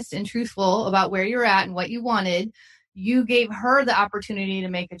honest and truthful about where you're at and what you wanted, you gave her the opportunity to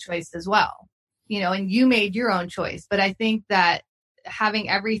make a choice as well, and you made your own choice. But I think that having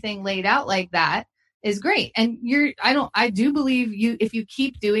everything laid out like that is great. And I do believe if you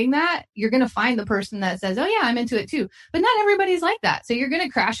keep doing that, you're going to find the person that says, oh yeah, I'm into it too. But not everybody's like that. So you're going to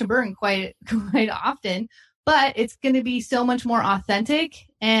crash and burn quite often. but it's going to be so much more authentic,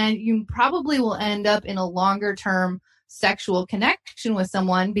 and you probably will end up in a longer term sexual connection with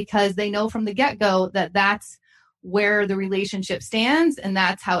someone because they know from the get-go that that's where the relationship stands and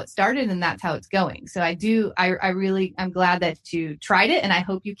that's how it started and that's how it's going. So I'm glad that you tried it, and I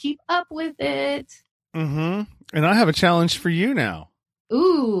hope you keep up with it. Mm-hmm. And I have a challenge for you now.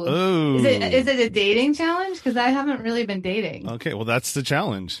 Ooh. Is it a dating challenge? Because I haven't really been dating. Okay, well, that's the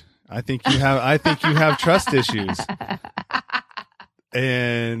challenge. I think you have trust issues.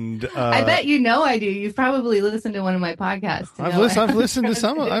 And I bet I do. You've probably listened to one of my podcasts. I've listened to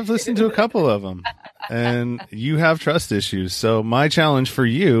some. I've listened to a couple of them, and you have trust issues. So my challenge for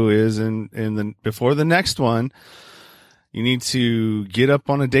you is before the next one, you need to get up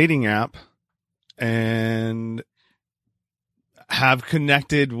on a dating app and have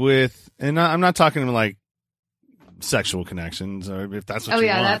connected with. And I'm not talking like sexual connections, or if that's what you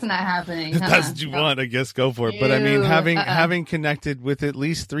want. That's not happening. If that's what you want, I guess go for it. But I mean, having connected with at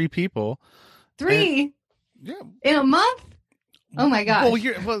least 3 people. 3? Yeah. In a month? Oh my gosh.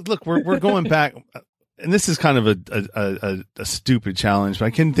 Well, look, we're going back, and this is kind of a stupid challenge, but I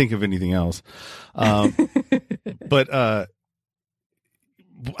couldn't think of anything else. But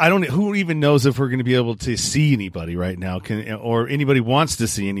I don't. Who even knows if we're going to be able to see anybody right now? Or anybody wants to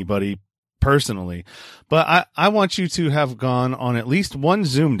see anybody personally, but I want you to have gone on at least one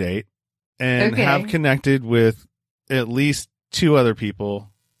Zoom date and have connected with at least 2 other people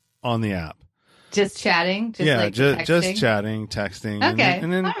on the app. Just chatting? Just chatting, texting. Okay.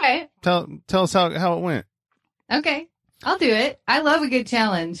 And then all right. Tell us how it went. Okay. I'll do it. I love a good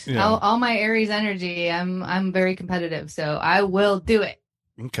challenge. Yeah. All my Aries energy. I'm very competitive, so I will do it.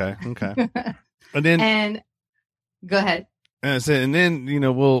 Okay. And go ahead. And then,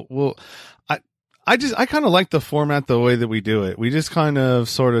 I kind of like the format, the way that we do it. We just kind of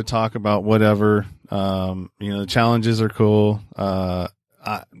sort of talk about whatever, the challenges are cool.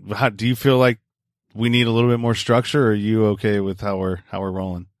 How do you feel like we need a little bit more structure, or are you okay with how we're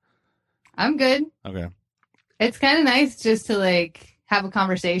rolling? I'm good. Okay. It's kind of nice just to have a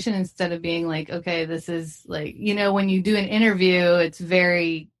conversation instead of being like, okay, this is when you do an interview, it's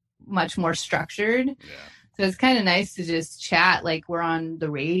very much more structured. Yeah. So it's kind of nice to just chat like we're on the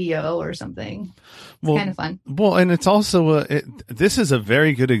radio or something. It's kind of fun. Well, and it's also this is a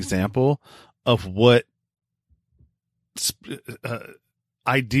very good example of what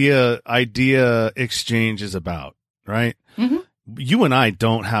idea exchange is about, right? Mm-hmm. You and I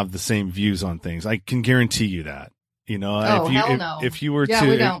don't have the same views on things. I can guarantee you that. If you were to,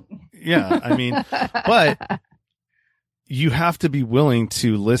 we don't. Yeah, I mean, but you have to be willing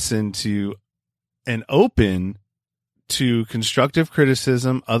to listen to and open to constructive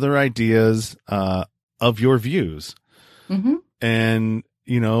criticism, other ideas of your views. Mm-hmm. And,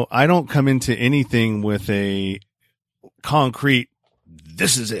 I don't come into anything with a concrete,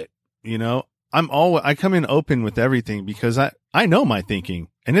 this is it. I come in open with everything because I know my thinking,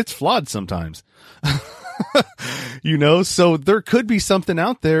 and it's flawed sometimes. So there could be something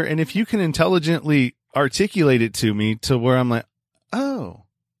out there. And if you can intelligently articulate it to me to where I'm like, oh,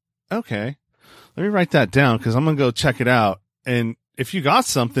 okay. Let me write that down because I'm going to go check it out. And if you got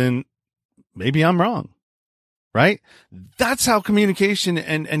something, maybe I'm wrong, right? That's how communication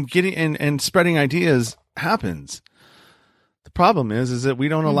and getting and spreading ideas happens. The problem is that we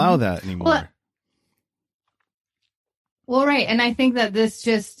don't allow that anymore. Well, right. And I think that this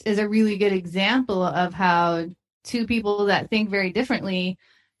just is a really good example of how 2 people that think very differently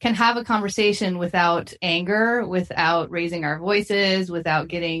can have a conversation without anger, without raising our voices, without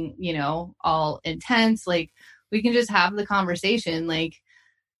getting, all intense. We can just have the conversation.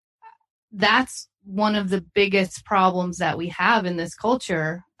 That's one of the biggest problems that we have in this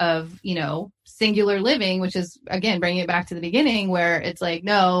culture of, singular living, which is, again, bringing it back to the beginning where it's like,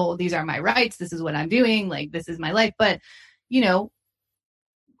 no, these are my rights. This is what I'm doing. This is my life. But,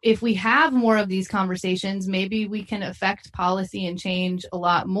 if we have more of these conversations, maybe we can affect policy and change a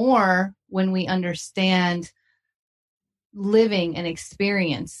lot more when we understand living and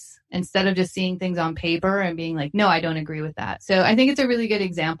experience instead of just seeing things on paper and being like, no, I don't agree with that. So I think it's a really good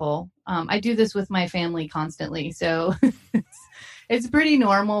example. I do this with my family constantly. So it's pretty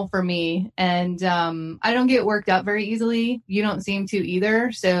normal for me. And I don't get worked up very easily. You don't seem to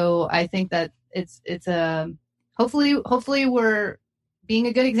either. So I think that it's hopefully we're being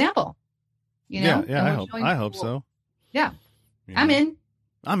a good example, Yeah, I hope so. Yeah. I'm in.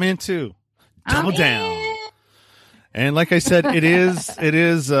 I'm in too. Double down. And like I said, it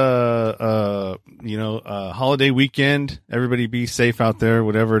is a holiday weekend. Everybody be safe out there,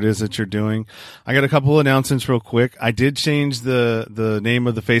 whatever it is that you're doing. I got a couple announcements real quick. I did change the name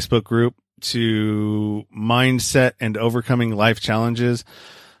of the Facebook group to mindset and overcoming life challenges.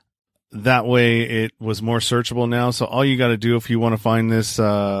 That way it was more searchable now. So all you got to do if you want to find this,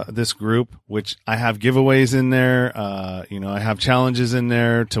 this group, which I have giveaways in there, I have challenges in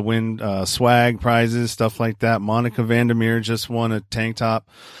there to win, swag prizes, stuff like that. Monica Vandermeer just won a tank top.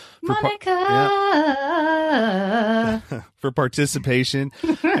 For participation.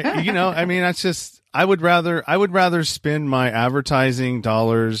 That's just, I would rather spend my advertising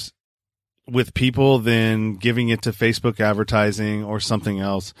dollars with people than giving it to Facebook advertising or something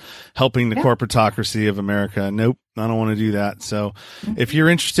else, helping the corporatocracy of America. Nope, I don't want to do that. So if you're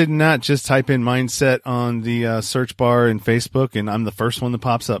interested in that, just type in mindset on the search bar in Facebook, and I'm the first one that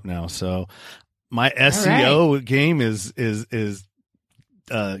pops up now. So my SEO game is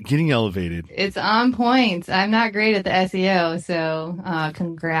getting elevated. It's on point. I'm not great at the SEO, so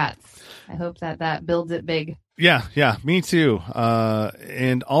congrats. I hope that builds it big. Yeah, me too.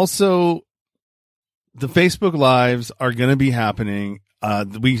 And also, the Facebook Lives are going to be happening. I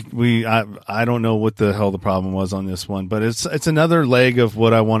don't know what the hell the problem was on this one, but it's another leg of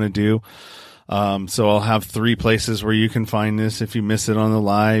what I want to do. So I'll have 3 places where you can find this. If you miss it on the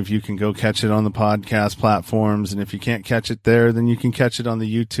live, you can go catch it on the podcast platforms. And if you can't catch it there, then you can catch it on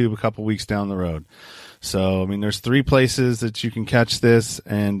the YouTube a couple weeks down the road. So, there's 3 places that you can catch this.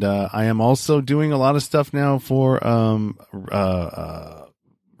 And, I am also doing a lot of stuff now for,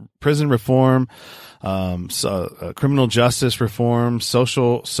 prison reform, criminal justice reform,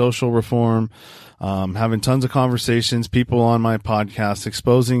 social reform, having tons of conversations, people on my podcast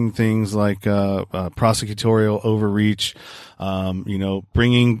exposing things like prosecutorial overreach,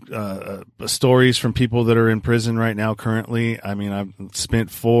 bringing stories from people that are in prison right now currently. I've spent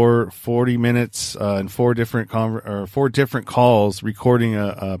 40 minutes in 4 different calls recording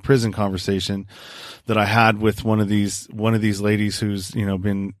a prison conversation that I had with one of these ladies who's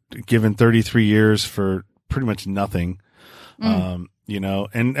been given 33 years for pretty much nothing. And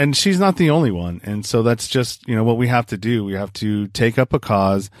she's not the only one. And so that's just, what we have to do. We have to take up a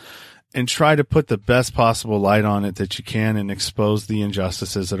cause and try to put the best possible light on it that you can and expose the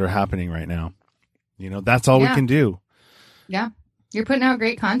injustices that are happening right now. That's all we can do. Yeah. You're putting out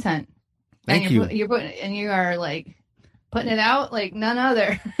great content. Thank you. You are like putting it out like none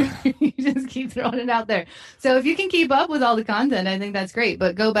other. You just keep throwing it out there. So if you can keep up with all the content, I think that's great.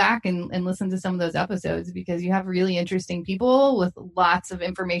 But go back and listen to some of those episodes, because you have really interesting people with lots of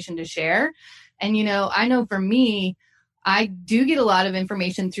information to share. And, I know for me, I do get a lot of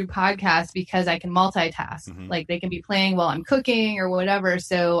information through podcasts because I can multitask. Mm-hmm. Like they can be playing while I'm cooking or whatever.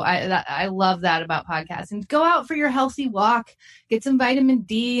 So I love that about podcasts. And go out for your healthy walk, get some vitamin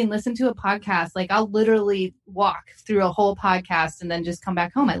D and listen to a podcast. Like I'll literally walk through a whole podcast and then just come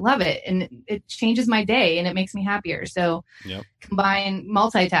back home. I love it. And it changes my day and it makes me happier. So combine,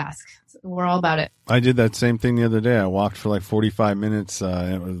 multitask. We're all about it. I did that same thing the other day. I walked for like 45 minutes,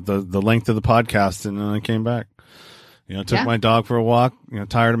 the length of the podcast, and then I came back. Took my dog for a walk,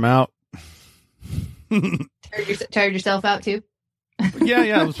 tired him out. Tired yourself out too?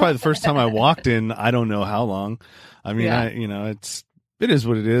 Yeah. It was probably the first time I walked in, I don't know how long. It is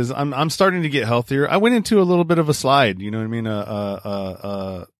what it is. I'm starting to get healthier. I went into a little bit of a slide, you know what I mean?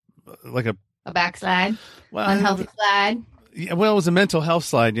 Like a backslide, unhealthy slide. Yeah, well, it was a mental health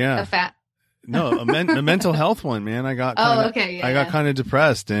slide. Yeah. A mental health one, man. I got kind of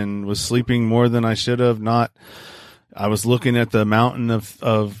depressed and was sleeping more than I should have. I was looking at the mountain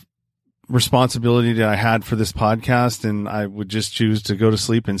of responsibility that I had for this podcast, and I would just choose to go to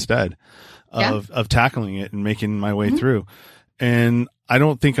sleep instead of tackling it and making my way through. And I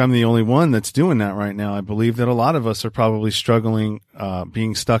don't think I'm the only one that's doing that right now. I believe that a lot of us are probably struggling,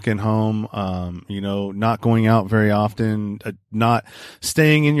 being stuck in home, not going out very often, not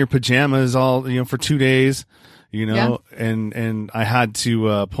staying in your pajamas for 2 days, and I had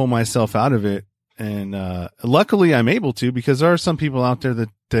to pull myself out of it. And luckily I'm able to, because there are some people out there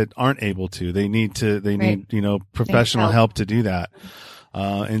that aren't able to. They need professional help to do that.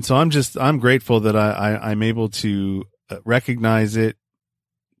 And so I'm grateful that I'm able to recognize it,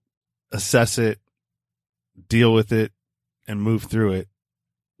 assess it, deal with it, and move through it.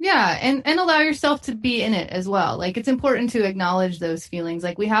 Yeah. And allow yourself to be in it as well. Like it's important to acknowledge those feelings.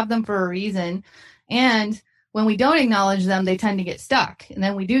 Like we have them for a reason. And when we don't acknowledge them, they tend to get stuck. And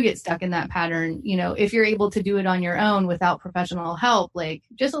then we do get stuck in that pattern. If you're able to do it on your own without professional help, like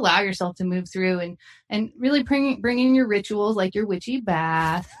just allow yourself to move through and really bring in your rituals, like your witchy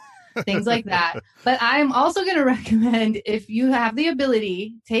bath, things like that. But I'm also going to recommend, if you have the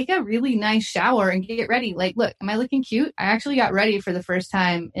ability, take a really nice shower and get ready. Like, look, am I looking cute? I actually got ready for the first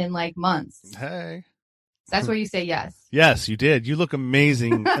time in like months. Hey. That's where you say yes. Yes, you did. You look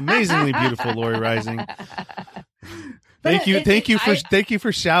amazing, amazingly beautiful, Lori Rising. Thank you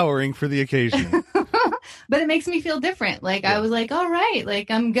for showering for the occasion. But it makes me feel different. Like I was like, all right, like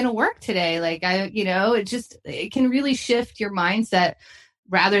I'm going to work today. Like it can really shift your mindset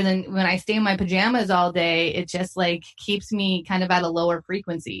rather than when I stay in my pajamas all day, it just like keeps me kind of at a lower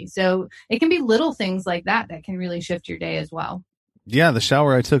frequency. So it can be little things like that can really shift your day as well. Yeah. The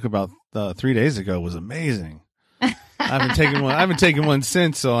shower I took about 3 days ago was amazing. I haven't taken one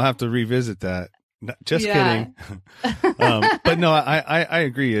since, so I'll have to revisit that. Just kidding. But no, I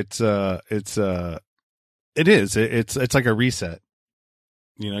agree. It's like a reset.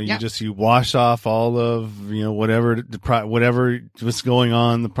 You wash off all of, whatever was going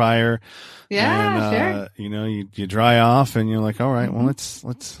on the prior. Yeah, sure. You dry off and you're like, all right, well, let's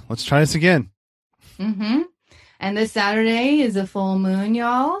try this again. Mm-hmm. And this Saturday is a full moon,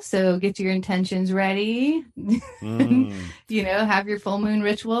 y'all. So get your intentions ready. Have your full moon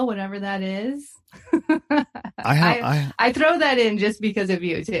ritual, whatever that is. I throw that in just because of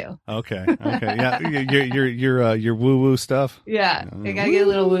you too. Okay. Yeah. Your woo woo stuff. Yeah. I gotta get a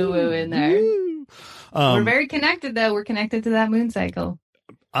little woo woo in there. We're very connected though. We're connected to that moon cycle.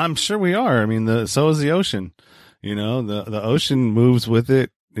 I'm sure we are. I mean, so is the ocean, the ocean moves with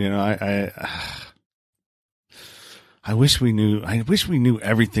it. I wish we knew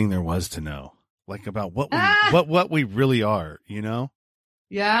everything there was to know, like about what we really are,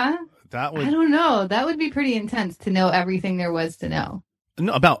 Yeah. I don't know. That would be pretty intense to know everything there was to know.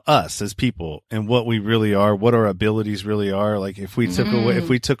 No, about us as people and what we really are, what our abilities really are. Like if we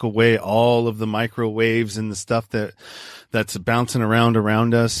took away all of the microwaves and the stuff that's bouncing around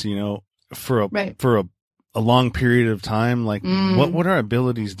us, for a long period of time, like what would our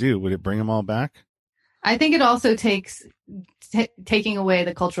abilities do? Would it bring them all back? I think it also takes taking away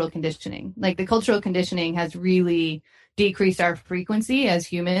the cultural conditioning. Like the cultural conditioning has really decreased our frequency as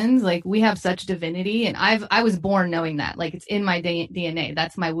humans. Like we have such divinity, and I was born knowing that. Like it's in my DNA.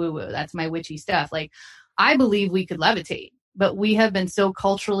 That's my woo woo. That's my witchy stuff. Like I believe we could levitate, but we have been so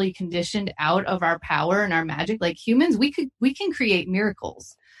culturally conditioned out of our power and our magic. Like humans, we can create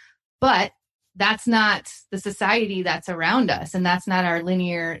miracles, but that's not the society that's around us, and that's not our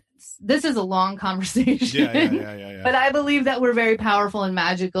linear. This is a long conversation. Yeah. But I believe that we're very powerful and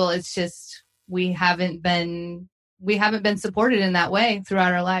magical. It's just we haven't been supported in that way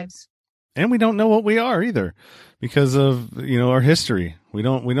throughout our lives. And we don't know what we are either because of, our history. We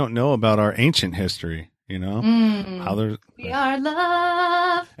don't know about our ancient history, how we are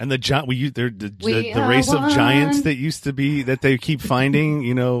love. And the race of giants that they keep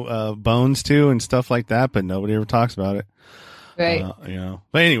finding, bones to and stuff like that, but nobody ever talks about it. Right.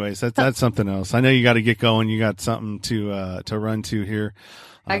 But anyways, that's something else. I know you got to get going. You got something to run to here.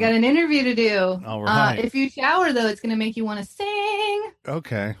 I got an interview to do. All right. If you shower though, it's going to make you want to sing.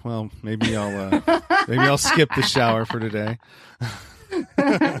 Okay. Well, maybe I'll skip the shower for today.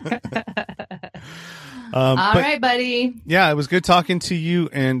 All right, buddy. Yeah, it was good talking to you,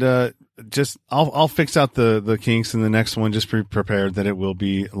 and I'll fix out the kinks in the next one. Just be prepared that it will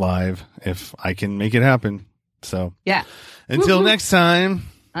be live if I can make it happen. So yeah. Until next time.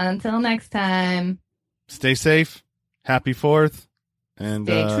 Stay safe. Happy 4th. And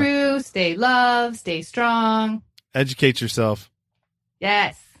stay true, stay love, stay strong. Educate yourself.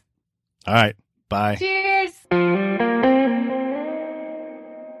 Yes. All right. Bye. Cheers.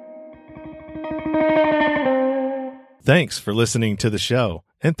 Thanks for listening to the show.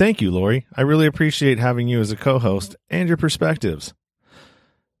 And thank you, Lori. I really appreciate having you as a co-host and your perspectives.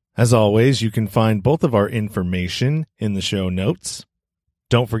 As always, you can find both of our information in the show notes.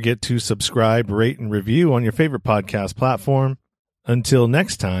 Don't forget to subscribe, rate, and review on your favorite podcast platform. Until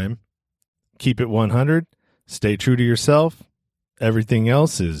next time, keep it 100, stay true to yourself. Everything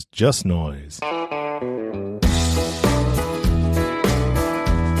else is just noise.